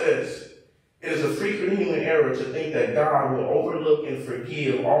writer says, it is a frequent human error to think that God will overlook and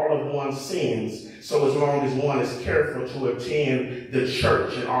forgive all of one's sins so as long as one is careful to attend the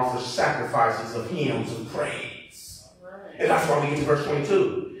church and offer sacrifices of hymns of praise. And that's why we get to verse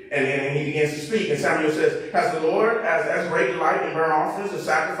 22. And he begins to speak. And Samuel says, has the Lord as great delight in burnt offerings and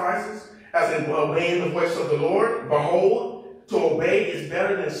sacrifices, as in obeying the voice of the Lord? Behold, to obey is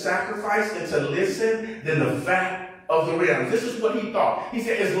better than sacrifice, and to listen than the fat of the rams. This is what he thought. He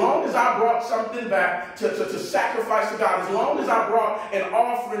said, as long as I brought something back to sacrifice to God, as long as I brought an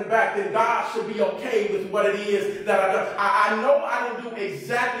offering back, then God should be okay with what it is that I done. I know I didn't do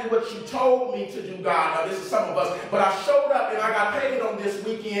exactly what you told me to do, God. Now, this is some of us. But I showed up and I got paid on this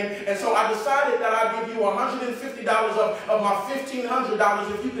weekend. And so I decided that I'd give you $150 of my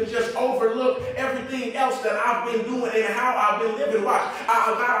 $1,500 if you can just overlook everything else that I've been doing and how I've been living. Watch.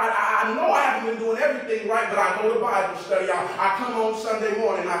 I know I haven't been doing everything right, but I go to Bible study. I come on Sunday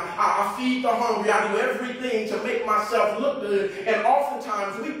morning. I feed the hungry. I do everything to make myself look good. And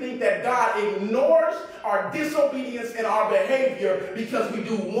oftentimes we think that God ignores our disobedience and our behavior because we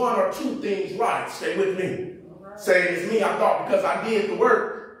do one or two things right. Stay with me. Say it's me. I thought because I did the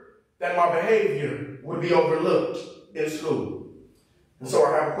work that my behavior would be overlooked in school. And so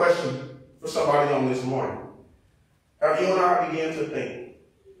I have a question for somebody on this morning. Have you and I begun to think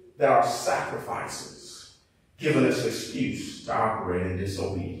that our sacrifices given us an excuse to operate in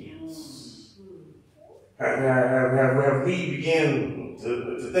disobedience? Have we begin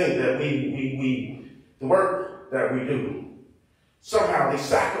to think that the work that we do, somehow the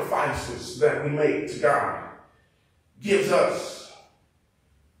sacrifices that we make to God gives us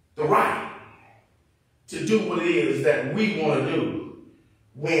the right to do what it is that we want to do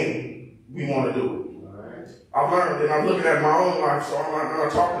when we want to do it? I've learned, and I'm looking at my own life, so I'm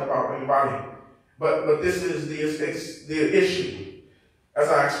not talking about anybody. But this is the issue. As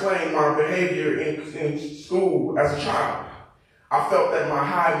I explained my behavior in school as a child, I felt that my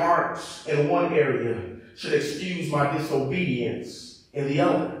high marks in one area should excuse my disobedience in the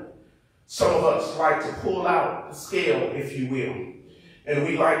other. Some of us like to pull out the scale, if you will, and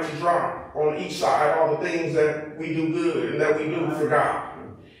we like to drop on each side all the things that we do good and that we do for God.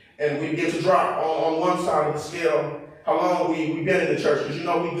 And we get to drop on one side of the scale how long we've been in the church, because you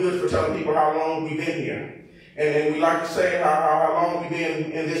know we're good for telling people how long we've been here. And we like to say how long we've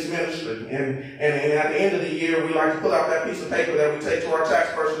been in this ministry. And at the end of the year, we like to pull out that piece of paper that we take to our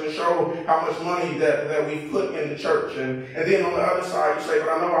tax person and show how much money that we've put in the church. And then on the other side, you say, but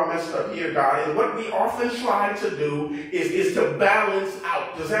I know I messed up here, God. And what we often try to do is to balance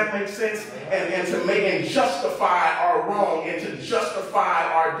out. Does that make sense? And to make and justify our wrong and to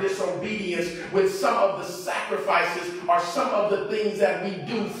justify our disobedience with some of the sacrifices or some of the things that we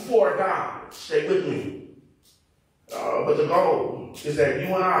do for God. Stay with me. But the goal is that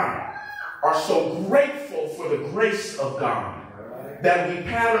you and I are so grateful for the grace of God that we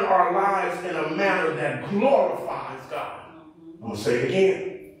pattern our lives in a manner that glorifies God. I'm going to say it again.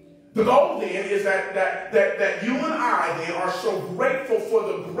 The goal then is that you and I then are so grateful for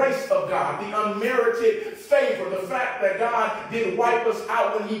the grace of God, the unmerited favor, the fact that God didn't wipe us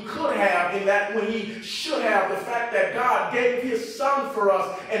out when he could have, and that when he should have, the fact that God gave his son for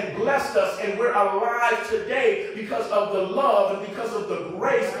us and blessed us, and we're alive today because of the love and because of the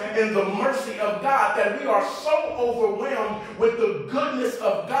grace and the mercy of God, that we are so overwhelmed with the goodness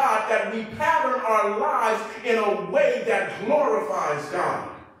of God that we pattern our lives in a way that glorifies God.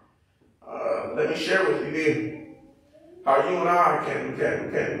 Let me share with you then how you and I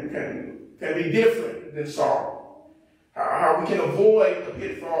can be different than Saul. How we can avoid the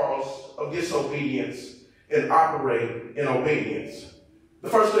pitfalls of disobedience and operate in obedience. The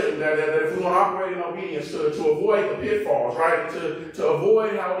first thing that if we want to operate in obedience, to avoid the pitfalls, right? To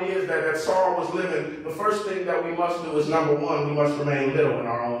avoid how it is that Saul was living, the first thing that we must do is, number one, we must remain little in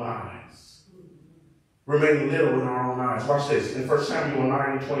our own eyes. Remain little in our own eyes. Watch this. In 1 Samuel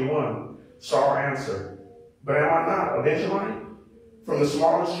 9:21. Saul answered, but am I not a Benjamite from the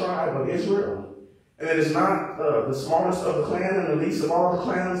smallest tribe of Israel? And it is not the smallest of the clan and the least of all the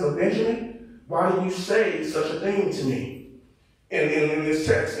clans of Benjamin? Why do you say such a thing to me? And in this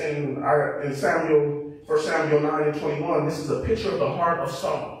text, in 1 Samuel 9:21, this is a picture of the heart of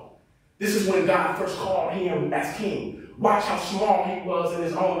Saul. This is when God first called him as king. Watch how small he was in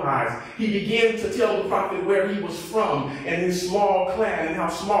his own eyes. He began to tell the prophet where he was from and his small clan and how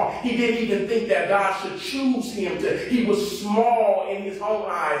small. He didn't even think that God should choose him. He was small in his own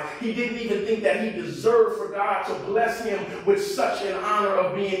eyes. He didn't even think that he deserved for God to bless him with such an honor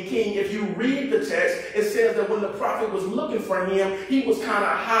of being king. If you read the text, it says that when the prophet was looking for him, he was kind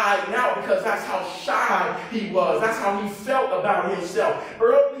of hiding out because that's how shy he was. That's how he felt about himself.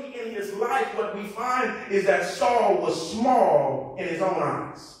 Early in his life, what we find is that Saul was small in his own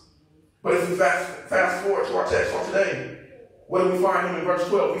eyes. But if we fast forward to our text on today, What do we find him in verse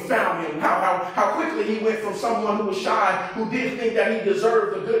 12? We found him. How quickly he went from someone who was shy, who didn't think that he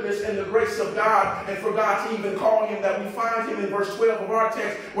deserved the goodness and the grace of God, and for God to even call him, that we find him in verse 12 of our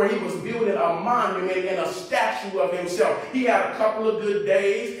text, where he was building a monument and a statue of himself. He had a couple of good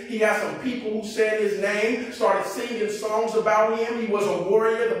days. He had some people who said his name, started singing songs about him. He was a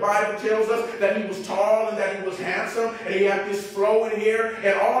warrior. The Bible tells us that he was tall and that he was handsome, and he had this flowing hair.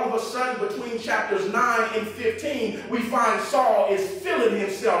 And all of a sudden, between chapters 9 and 15, we find Saul is filling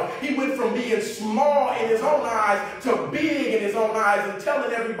himself. He went from being small in his own eyes to big in his own eyes, and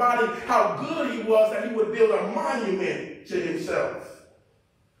telling everybody how good he was, that he would build a monument to himself.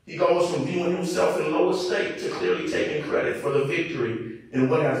 He goes from viewing himself in low estate to clearly taking credit for the victory in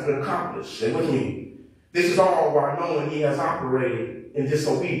what has been accomplished. Stay with me. This is all while knowing he has operated in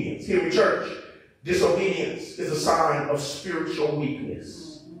disobedience. Here in church, disobedience is a sign of spiritual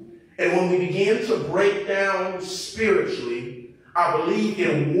weakness. And when we begin to break down spiritually, I believe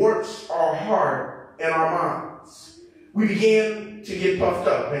it warps our heart and our minds. We begin to get puffed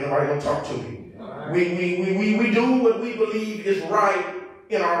up. Ain't nobody gonna talk to me. We do what we believe is right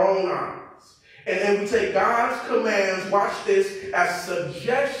in our own eyes. And then we take God's commands, watch this, as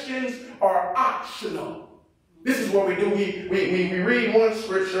suggestions or optional. This is what we do. We read one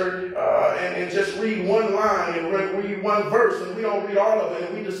scripture and just read one line and read one verse, and we don't read all of it,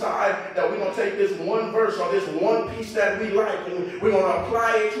 and we decide that we're going to take this one verse or this one piece that we like, and we're going to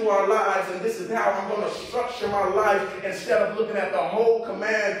apply it to our lives, and this is how I'm going to structure my life, instead of looking at the whole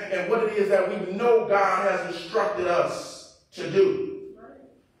command and what it is that we know God has instructed us to do.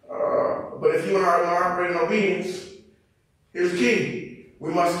 But if you and I are going to operate in obedience, here's the key.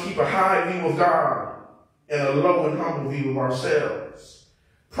 We must keep a high view of God and a low and humble view of ourselves.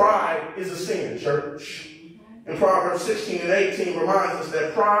 Pride is a sin, church. And Proverbs 16 and 18 reminds us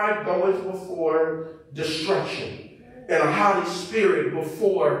that pride goeth before destruction, and a haughty spirit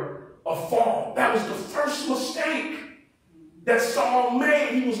before a fall. That was the first mistake that Saul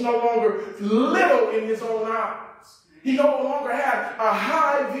made. He was no longer little in his own eyes. He no longer had a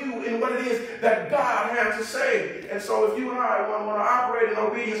high view in what it is that God had to say. And so if you and I want to operate in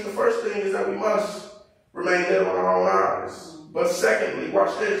obedience, the first thing is that we must remain little in our own eyes. But secondly,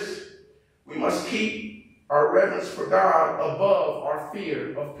 watch this. We must keep our reverence for God above our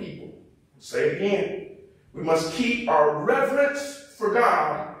fear of people. Say it again. We must keep our reverence for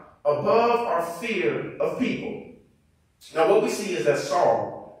God above our fear of people. Now what we see is that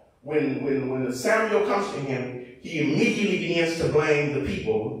Saul, when Samuel comes to him, he immediately begins to blame the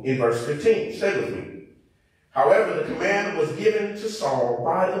people in verse 15. Stay with me. However, the command was given to Saul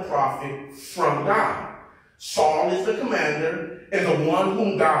by the prophet from God. Saul is the commander and the one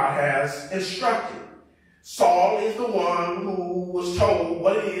whom God has instructed. Saul is the one who was told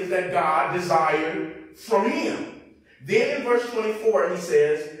what it is that God desired from him. Then in verse 24, he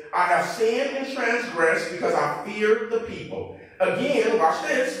says, I have sinned and transgressed because I fear the people. Again, watch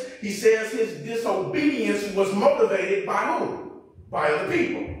this. He says his disobedience was motivated by who? By the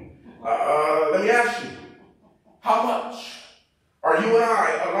people. Let me ask you, how much are you and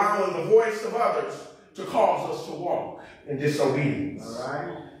I allowing the voice of others to cause us to walk in disobedience?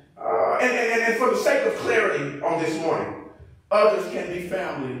 All right. And for the sake of clarity on this morning, others can be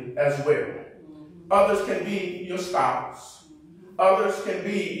family as well. Others can be your spouse. Others can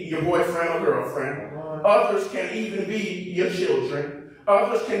be your boyfriend or girlfriend. Others can even be your children.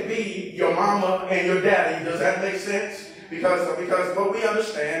 Others can be your mama and your daddy. Does that make sense? Because what we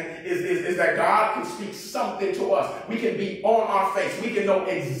understand is that God can speak something to us. We can be on our face. We can know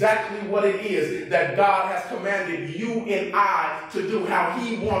exactly what it is that God has commanded you and I to do, how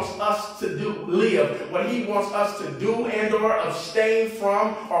he wants us to live, what he wants us to do and or abstain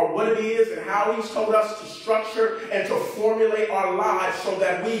from, or what it is and how he's told us to structure and to formulate our lives so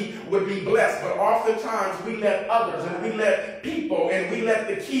that we would be blessed. But oftentimes we let others, and we let people, and we let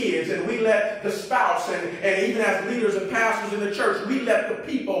the kids, and we let the spouse, and even as leaders and pastors in the church, we let the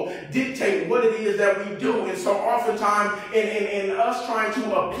people dictate what it is that we do. And so oftentimes in us trying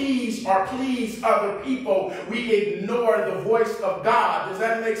to appease or please other people, we ignore the voice of God. Does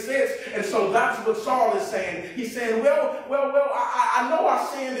that make sense? And so that's what Saul is saying. He's saying, well, I know I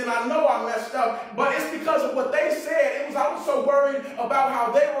sinned and I know I messed up, but it's because of what they said. I was so worried about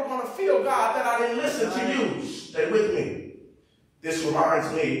how they were going to feel, God, that I didn't listen to you. Stay with me. This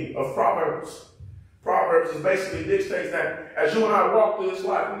reminds me of Proverbs. Proverbs is basically dictates that as you and I walk through this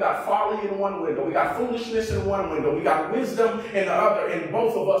life, we got folly in one window, we got foolishness in one window, we got wisdom in the other, and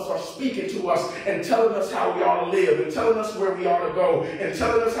both of us are speaking to us and telling us how we ought to live, and telling us where we ought to go, and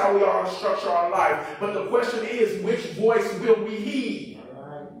telling us how we ought to structure our life. But the question is, which voice will we heed?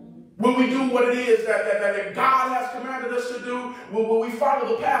 Will we do what it is that God has commanded us to do? Will we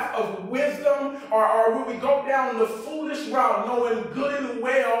follow the path of wisdom? Or will we go down the foolish route knowing good and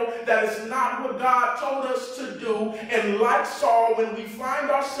well that it's not what God told us to do? And like Saul, when we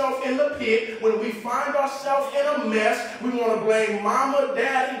find ourselves in the pit, when we find ourselves in a mess, we want to blame mama,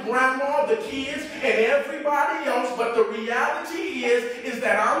 daddy, grandma, the kids, and everybody else. But the reality is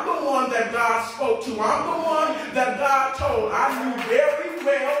that I'm the one that God spoke to. I'm the one that God told. I knew very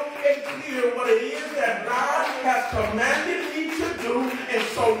well and clear what it is that God has commanded me to do. And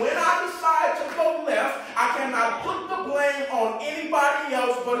so when I decide to go left, I cannot put the blame on anybody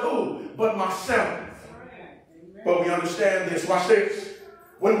else but who? But myself. But we understand this. Watch this.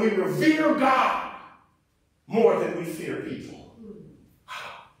 When we revere God more than we fear people.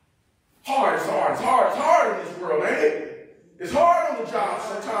 It's hard in this world, ain't it? It's hard on the job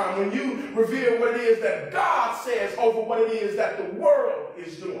sometimes when you revere what it is that God says over what it is that the world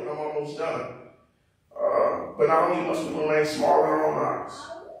is doing. I'm almost done. But not only must we remain small in our own eyes,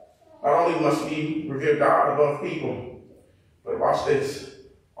 not only must we revere God above people, but watch this,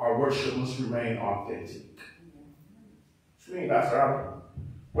 our worship must remain authentic. What do you mean, Pastor Adam?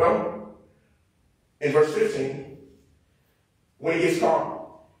 Well, in verse 15, when he gets caught,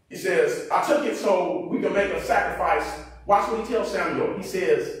 he says, I took it so we can make a sacrifice. Watch what he tells Samuel. He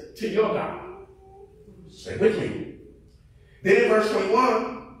says, to your God. Stay with me. Then in verse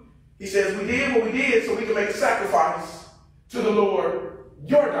 21, he says, we did what we did so we can make a sacrifice to the Lord,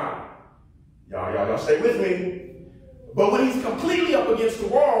 your God. Y'all stay with me. But when he's completely up against the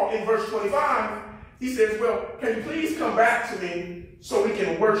wall in verse 25, he says, well, can you please come back to me so we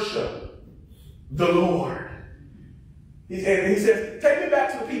can worship the Lord? And he says, take me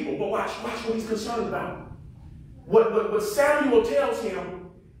back to the people. But watch what he's concerned about. What Samuel tells him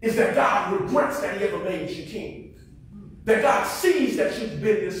is that God regrets that he ever made you king. That God sees that you've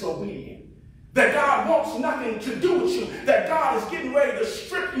been disobedient. That God wants nothing to do with you. That God is getting ready to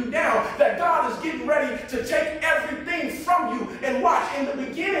strip you down. That God is getting ready to take everything from you. And watch, in the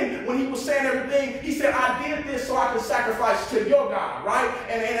beginning, when he was saying everything, he said, I did this so I can sacrifice to your God, right?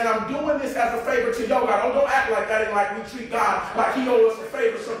 And I'm doing this as a favor to your God. Oh, don't act like that and like we treat God like he owes us a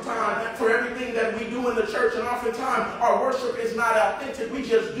favor sometimes for everything that we do in the church. And oftentimes, our worship is not authentic. We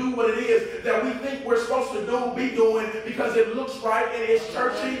just do what it is that we think we're supposed to be doing because it looks right and it's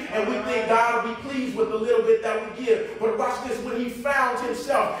churchy, and we think God be pleased with the little bit that we give. But watch this, when he found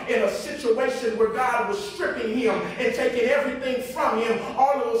himself in a situation where God was stripping him and taking everything from him,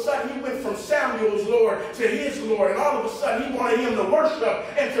 all of a sudden he went from Samuel's Lord to his Lord, and all of a sudden he wanted him to worship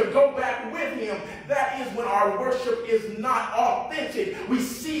and to go back with him. That is when our worship is not authentic. We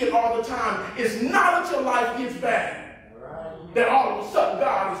see it all the time. It's not until life gets bad that all of a sudden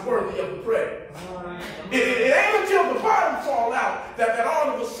God is worthy of the praise. It ain't until the bottom fall out that all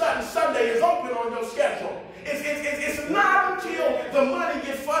of a sudden Sunday is open on your schedule. It's not until the money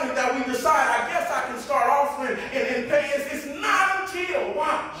gets funny that we decide, I guess I can start offering and paying. It's not until,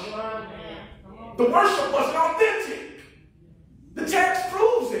 watch, the worship wasn't authentic. The text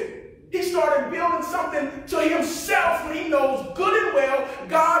proves it. He started building something to himself when he knows good and well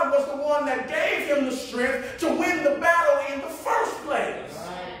God was the one that gave him the strength to win the battle in the first place.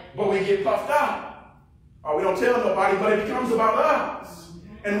 But we get puffed out. Oh, we don't tell nobody, but it becomes about us.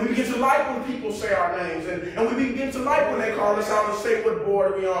 And we begin to like when people say our names. And we begin to like when they call us out and say what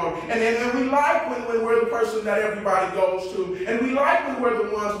board we're on. And then we like when we're the person that everybody goes to. And we like when we're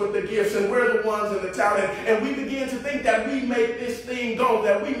the ones with the gifts and we're the ones in the talent. And we begin to think that we make this thing go,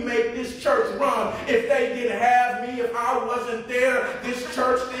 that we make this church run. If they didn't have me, if I wasn't there, this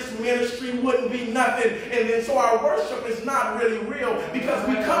church, this ministry wouldn't be nothing. And then so our worship is not really real because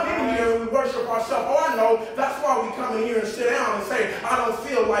we come in here and we worship ourselves. Oh, I know. That's why we come in here and sit down and say, I don't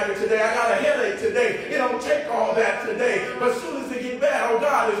feel like it today. I got a headache today. It don't take all that today. But as soon as it get bad, oh,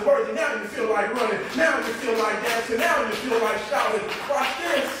 God is worthy. Now you feel like running. Now you feel like dancing. Now you feel like shouting. Watch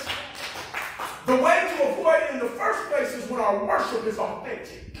this. The way to avoid it in the first place is when our worship is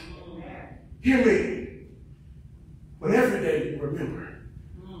authentic. Hear me. When every day you remember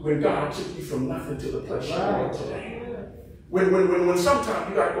when God took you from nothing to the place you are today. When sometimes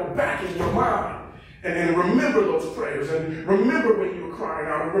you got to go back in your mind and remember those prayers, and remember when you were crying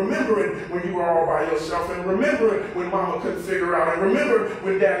out, and remembering when you were all by yourself, and remembering when mama couldn't figure out, and remember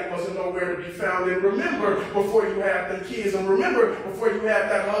when daddy wasn't nowhere to be found, and remember before you had them kids, and remember before you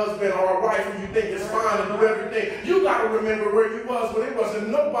had that husband or a wife and you think it's fine and do everything. You got to remember where you was when it wasn't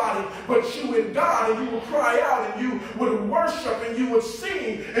nobody but you and God, and you would cry out, and you would worship, and you would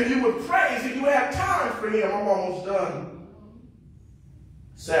sing, and you would praise, and you had time for him. I'm almost done.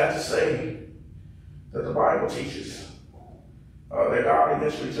 Sad to say that the Bible teaches that God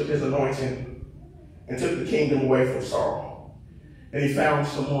eventually took his anointing and took the kingdom away from Saul. And he found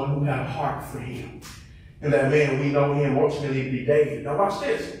someone who had a heart for him. And that man, we know him ultimately to be David. Now watch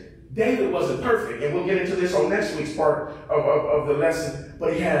this. David wasn't perfect, and we'll get into this on next week's part of the lesson,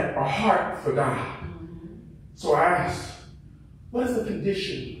 but he had a heart for God. So I asked, what is the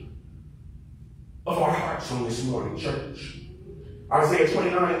condition of our hearts on this morning, church? Isaiah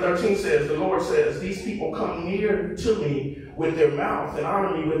 29:13 says, the Lord says, these people come near to me with their mouth and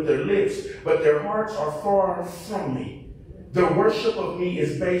honor me with their lips, but their hearts are far from me. Their worship of me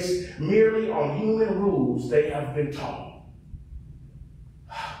is based merely on human rules they have been taught.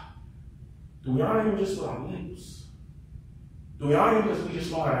 Do we honor him just with our lips? Do we honor him because we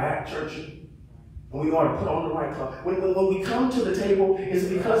just know how to act churchy? And we know how to put on the right clothes? When we come to the table,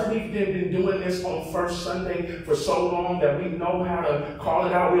 is it because we've been doing this on first Sunday for so long that we know how to call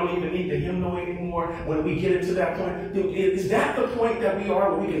it out? We don't even need the hymnal anymore when we get into that point. Is that the point that we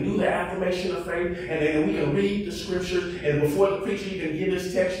are, where we can do the affirmation of faith and then we can read the scriptures and before the preacher you can give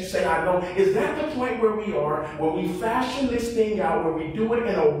this text, you say, I know. Is that the point where we are, where we fashion this thing out, where we do it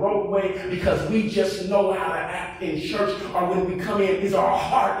in a rote way because we just know how to act in church? Or when we come in, is our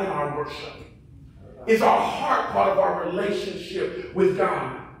heart in our worship? Is our heart part of our relationship with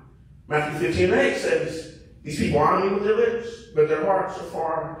God? Matthew 15:8 says, these people honor me with their lips, but their hearts are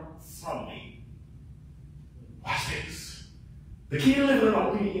far from me. Watch this. The key to living an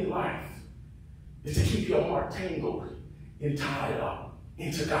obedient life is to keep your heart tangled and tied up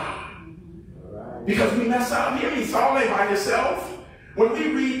into God. Because we mess up. Hear me, Saul ain't by himself. When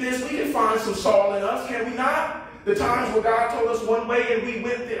we read this, we can find some Saul in us, can we not? The times where God told us one way and we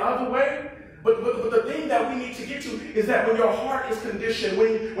went the other way. But the thing that we need to get to is that when your heart is conditioned,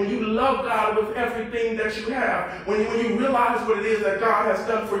 when you love God with everything that you have, when you realize what it is that God has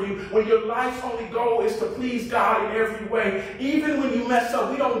done for you, when your life's only goal is to please God in every way, even when you mess up,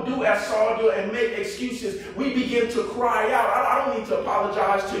 we don't do as Saul do and make excuses. We begin to cry out. I don't need to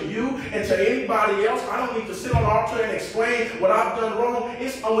apologize to you and to anybody else. I don't need to sit on the altar and explain what I've done wrong.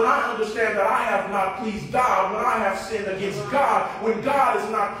 It's when I understand that I have not pleased God, when I have sinned against God, when God is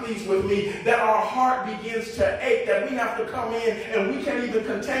not pleased with me, that our heart begins to ache, that we have to come in and we can't even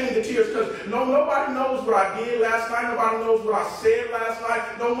contain the tears because nobody knows what I did last night. Nobody knows what I said last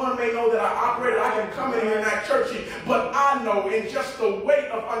night. No one may know that I operated. I can come in here and act churchy, but I know in just the weight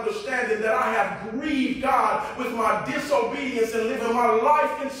of understanding that I have grieved God with my disobedience and living my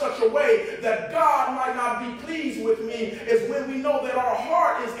life in such a way that God might not be pleased with me is when we know that our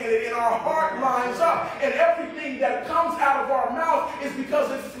heart is in it and our heart lines up and everything that comes out of our mouth is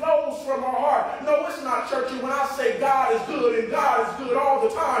because it flows from our heart. No, it's not churchy. When I say God is good and God is good all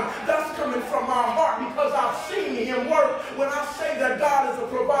the time, that's coming from my heart because I've seen him work. When I say that God is a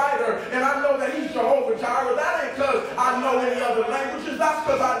provider and I know that he's Jehovah Jireh, that ain't because I know any other languages. That's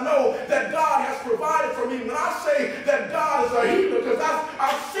because I know that God has provided for me. When I say that God is a healer, because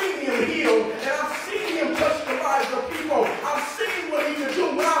I've seen him heal and I've seen him touch the lives of people. I've seen what he can do.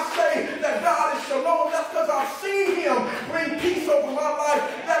 When I say that God is shalom, that's because I've seen him bring peace over my life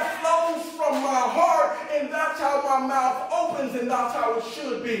that flows from my heart, and that's how my mouth opens, and that's how it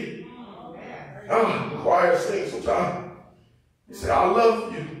should be. The choir sings sometimes. He said, I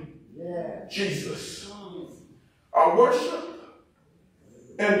love you, Jesus. I worship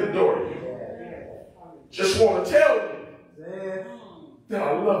and adore you. Just want to tell you that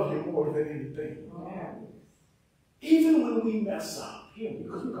I love you more than anything. Even when we mess up, here,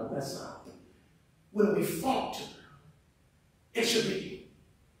 because we're going to mess up, when we falter, it should be,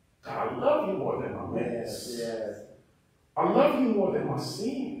 God, I love you more than my mess. I love you more than my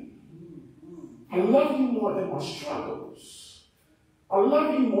sin. I love you more than my struggles. I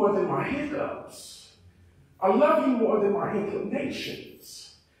love you more than my hiccups. I love you more than my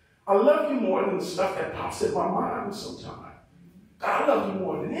inclinations. I love you more than the stuff that pops in my mind sometimes. God, I love you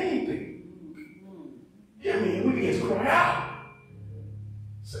more than anything. Hear me, and we begin to cry out.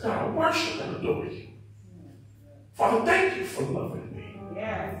 So God, I worship and adore you. Father, thank you for loving me.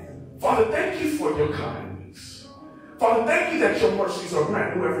 Father, thank you for your kindness. Father, thank you that your mercies are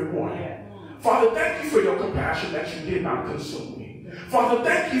brand new every morning. Father, thank you for your compassion that you did not consume me. Father,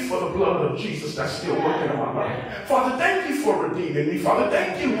 thank you for the blood of Jesus that's still working in my life. Father, thank you for redeeming me. Father,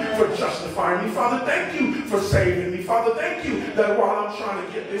 thank you for justifying me. Father, thank you for saving me. Father, thank you that while I'm trying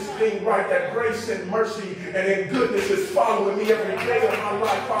to get this thing right, that grace and mercy and in goodness is following me every day of my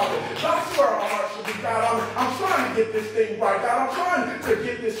life, Father. That's where our heart should be, God. I'm trying to get this thing right, God. I'm trying to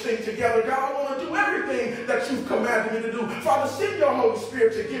get this thing together, God. I want to do everything that you've commanded me to do. Father, send your Holy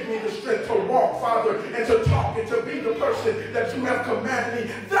Spirit to give me the strength to walk, Father, and to talk and to be the person that you have commanded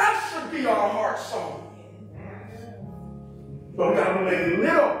me. That should be our heart song. But we got to remain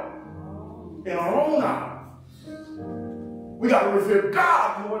little in our own eyes. We got to revere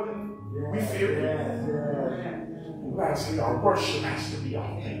God more than we fear Him. And lastly, our worship has to be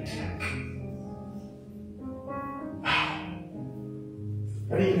authentic.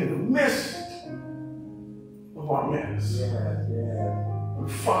 And even in the midst of our mess, we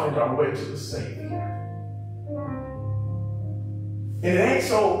find our way to the Savior. And it ain't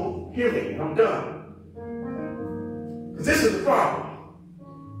so, hear me, I'm done. Because this is the problem.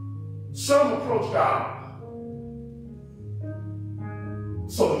 Some approach God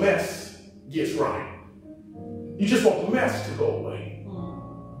so the mess gets right. You just want the mess to go away.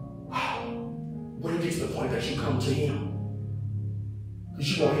 When it gets to the point that you come to Him,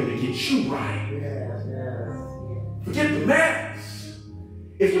 because you want Him to get you right. Forget the mess.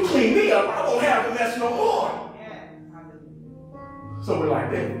 If you clean me up, I won't have the mess no more. So we're like,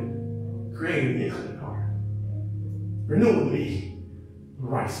 David, creating me a clean heart. Renewing me the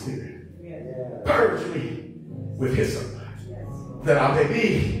right spirit. Purge me with hyssop, that I may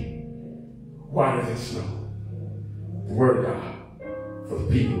be whiter than snow. The word of God for the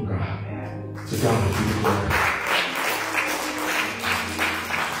people of God. To God be the glory.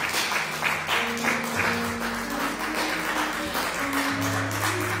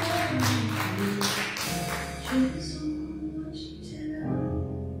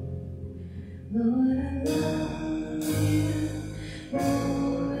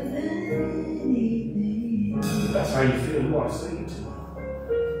 That's how you feel. You want to sing it to Him.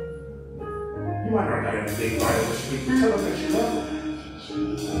 You might not have anything right over speak, but tell Him that you love Him.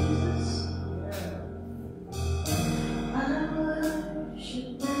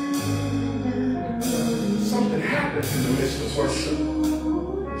 Something happens in the midst of worship.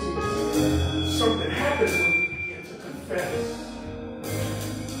 Something happens when we begin to confess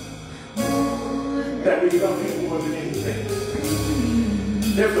that we love Him more than anything.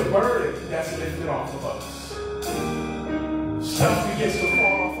 There's a burden that's lifted off of us. Stuff begins to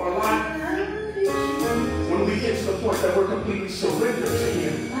fall off our life when we get to the point that we're completely surrendered to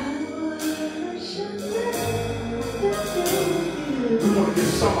Him. We want to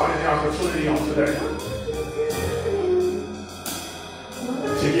give somebody the opportunity on today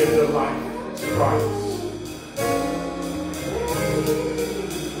to give their life to Christ.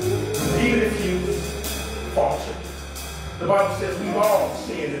 Even if you falter. The Bible says we've all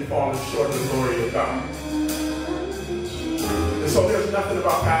sinned and fallen short of the glory of God. And so there's nothing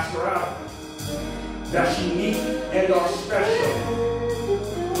about Pastor Al that's unique and or special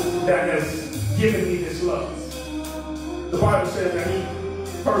that has given me this love. The Bible says that He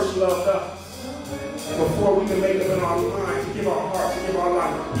first loved us. Before we can make up in our minds, to give our heart, to give our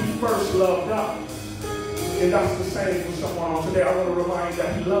life, He first loved us. And that's the same for someone on today. I want to remind you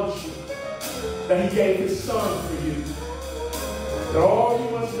that He loves you. That He gave His Son for you. That all we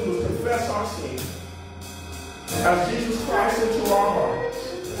must do is confess our sins. As Jesus Christ into our hearts.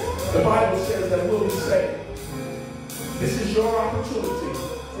 The Bible says that we'll be saved. This is your opportunity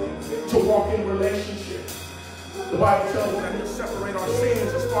to walk in relationship. The Bible tells us that He'll separate our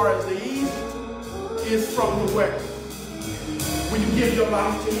sins as far as the east is from the west. When you give your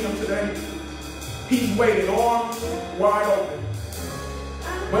life to Him today, He's waiting, arms wide open,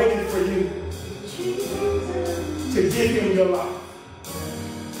 waiting for you to give Him your life,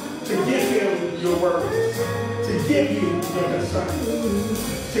 to give Him your words, to give you your concern,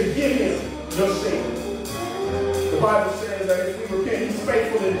 to give Him your sin. The Bible says that if we repent, He's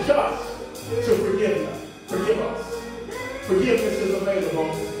faithful and just to forgive us. Forgiveness is available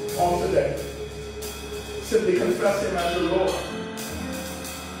on today. Simply confess Him as your Lord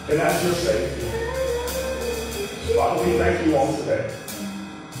and as your Savior. Father, we thank you on today.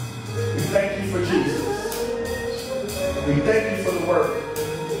 We thank you for Jesus. We thank you for the work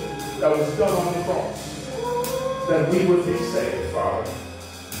that was done on the cross, that we would be saved, Father.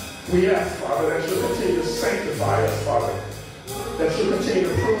 We ask, Father, that you'll continue to sanctify us, Father, that you'll continue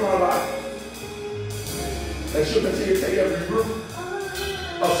to prune our life, that you'll continue to take every root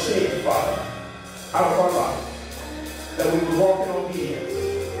of sin, Father, out of our life, that we will walk in obedience,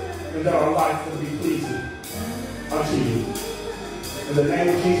 and that our life will be pleasing unto you. In the name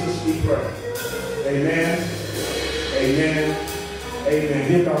of Jesus we pray. Amen. Amen. Amen.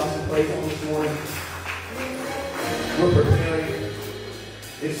 Dear God, to pray for this morning. We're preparing.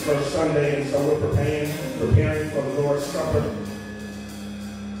 It's First Sunday, and so we're preparing for the Lord's Supper.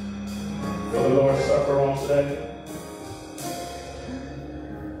 For the Lord's Supper on today.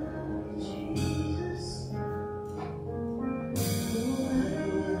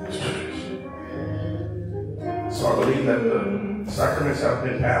 So I believe that the sacraments have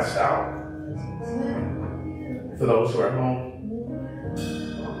been passed out for those who are at home.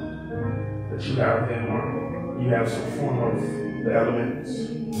 that you have them, or you have some form of the elements.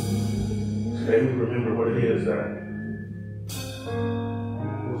 Today we remember what it is that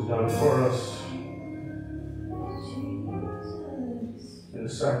was done for us in the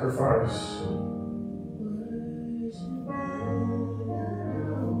sacrifice.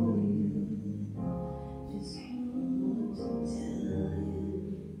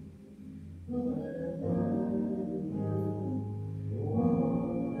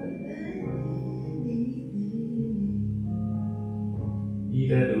 Ye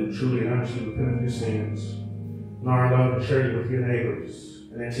that do truly and honestly repent of your sins, and are in love and charity with your neighbors,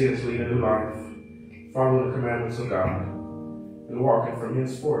 and intend to lead a new life, follow the commandments of God, and walking from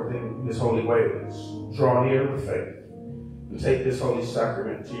henceforth in his holy ways, draw near with faith, and take this holy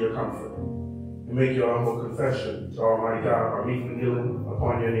sacrament to your comfort, and make your humble confession to Almighty God by meekly kneeling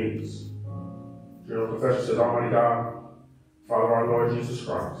upon your knees. Your confession says, Almighty God, Father our Lord Jesus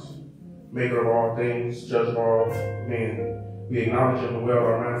Christ, maker of all things, judge of all men, we acknowledge and bewail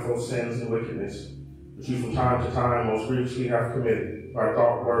our manifold sins and wickedness, which we from time to time most grievously have committed by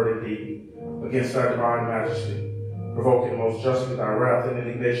thought, word, and deed, against thy divine majesty, provoking most justly thy wrath and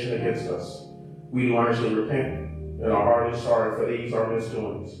indignation against us. We do honestly repent, and are heartily sorry for these our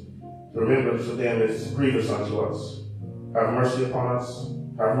misdoings. The remembrance of them is grievous unto us. Have mercy upon us,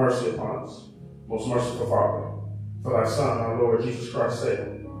 have mercy upon us, most merciful Father. For thy Son, our Lord Jesus Christ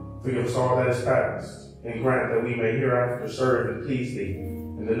said, forgive us all that is past, and grant that we may hereafter serve and please thee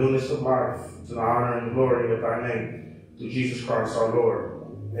in the newness of life, to the honor and glory of thy name, through Jesus Christ our Lord.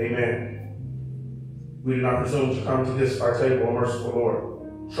 Amen. We do not presume to come to this thy table, O merciful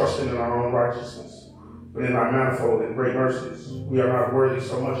Lord, trusting in our own righteousness, but in thy manifold and great mercies. We are not worthy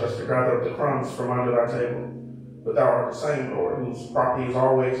so much as to gather up the crumbs from under thy table, but thou art the same, Lord, whose property is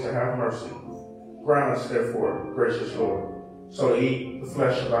always to have mercy. Grant us, therefore, gracious Lord, so to eat the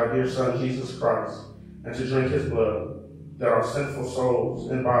flesh of thy dear Son, Jesus Christ, and to drink his blood, that our sinful souls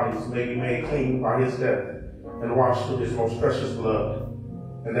and bodies may be made clean by his death and washed through his most precious blood,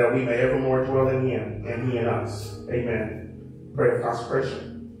 and that we may evermore dwell in him and he in us. Amen. Prayer of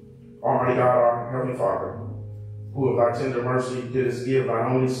consecration. Almighty God, our Heavenly Father, who of thy tender mercy didst give thy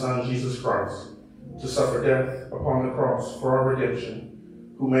only Son, Jesus Christ, to suffer death upon the cross for our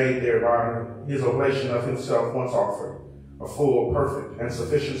redemption, who made thereby his oblation of himself once offered, a full, perfect, and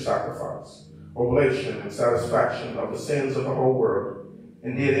sufficient sacrifice, oblation and satisfaction of the sins of the whole world,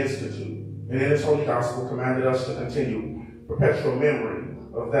 and did institute, and in his holy gospel commanded us to continue perpetual memory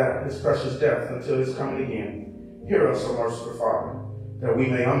of that his precious death until his coming again. Hear us, O merciful Father, that we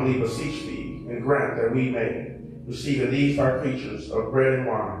may humbly beseech thee, and grant that we may receive in these thy creatures of bread and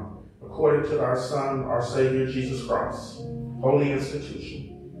wine, according to thy Son, our Savior, Jesus Christ, holy institution,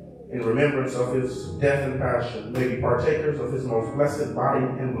 in remembrance of his death and passion, may be partakers of his most blessed body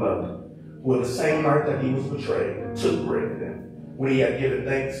and blood, who in the same night that he was betrayed, took bread, and when he had given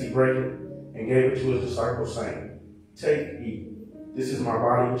thanks, he brake it, and gave it to his disciples, saying, take, eat, this is my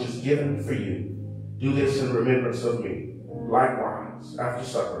body which is given for you. Do this in remembrance of me. Likewise, after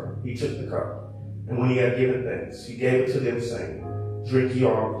supper, he took the cup, and when he had given thanks, he gave it to them, saying, drink ye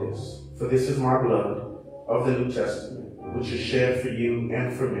all of this, for this is my blood of the New Testament, which is shed for you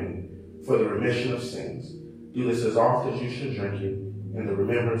and for many, for the remission of sins. Do this as oft as you should drink it, in the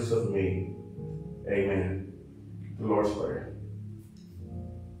remembrance of me. Amen. The Lord's Prayer.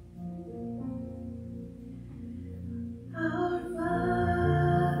 Our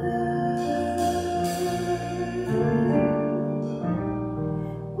Father,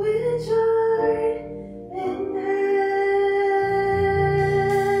 which art in heaven,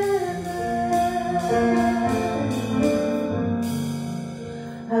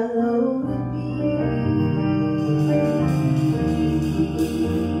 hallowed be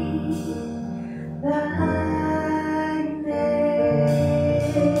thy name.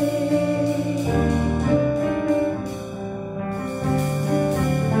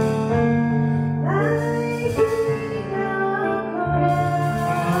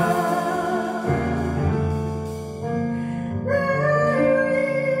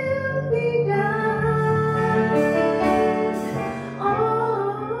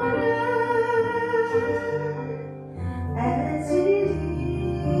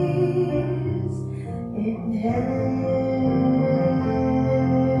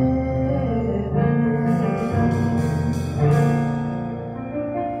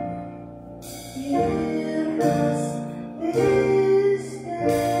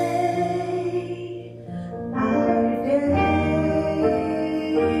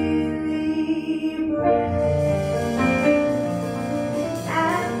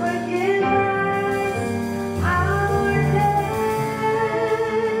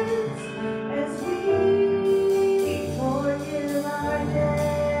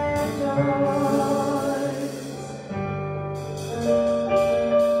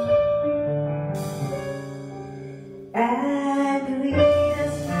 And lead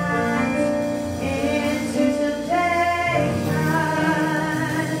us not into temptation,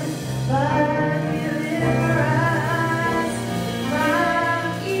 but deliver us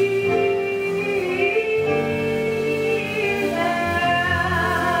from evil.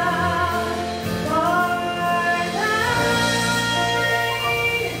 For thine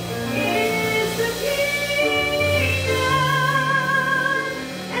is the kingdom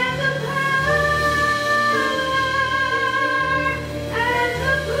and the power and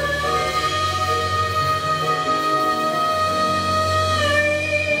the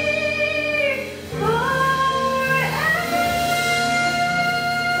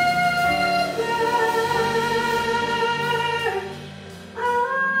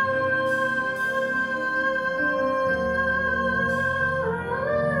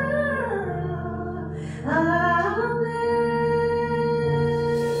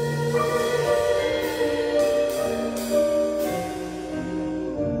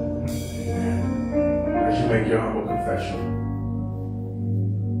As you make your humble confession,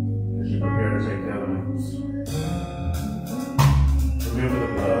 as you prepare to take the elements, remember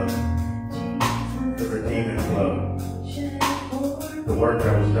the blood, the redeeming blood, the work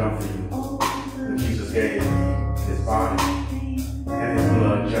that was done for you, that Jesus gave his body and his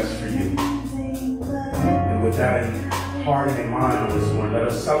blood just for you. And with that in heart and in mind on this morning, let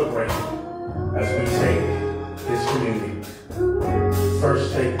us celebrate as we take this communion.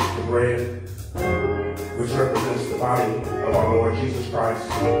 First, take the bread, which represents the body of our Lord Jesus Christ,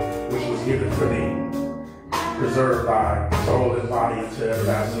 which was given for thee, preserved by soul and body into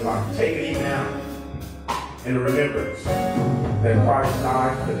everlasting life. Take it even now in remembrance that Christ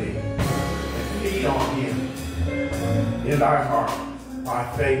died for thee, and feed on him in thy heart by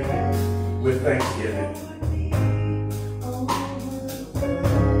faith with thanksgiving.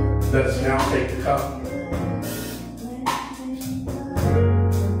 Let us now take the cup.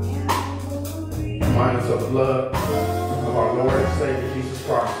 Remind us of the blood of our Lord and Savior Jesus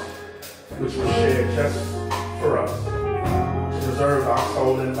Christ, which was shed just for us, to preserve our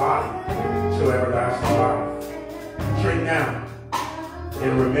soul and body to everlasting life. Drink now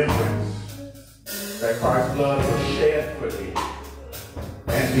in remembrance that Christ's blood was shed for thee,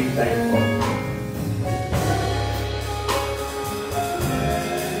 and be thankful.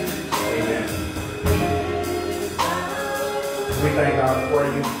 Amen. We thank God for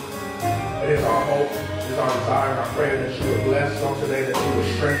you. It is our hope, it is our desire, our prayer that you were blessed on today, that you were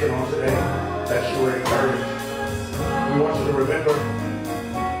strengthened on today, that you were encouraged. We want you to remember,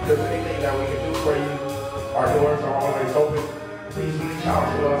 if there's anything that we can do for you, our doors are always open. Please reach out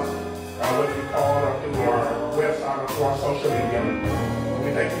to us, whether you call or through our website or through our social media. We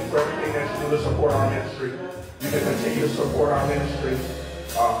thank you for everything that you do to support our ministry. You can continue to support our ministry.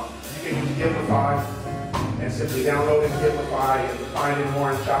 You can use Giveify and simply download and Giveify and find it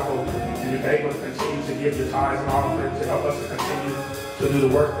more in Chapel. And you're able to continue to give your tithes and offerings to help us to continue to do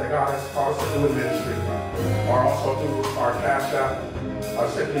the work that God has called us to do in ministry. Or also through our Cash App,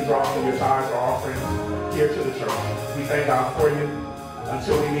 simply draw from your tithes or offerings here to the church. We thank God for you.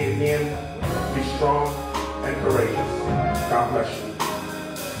 Until we meet again, be strong and courageous. God bless you.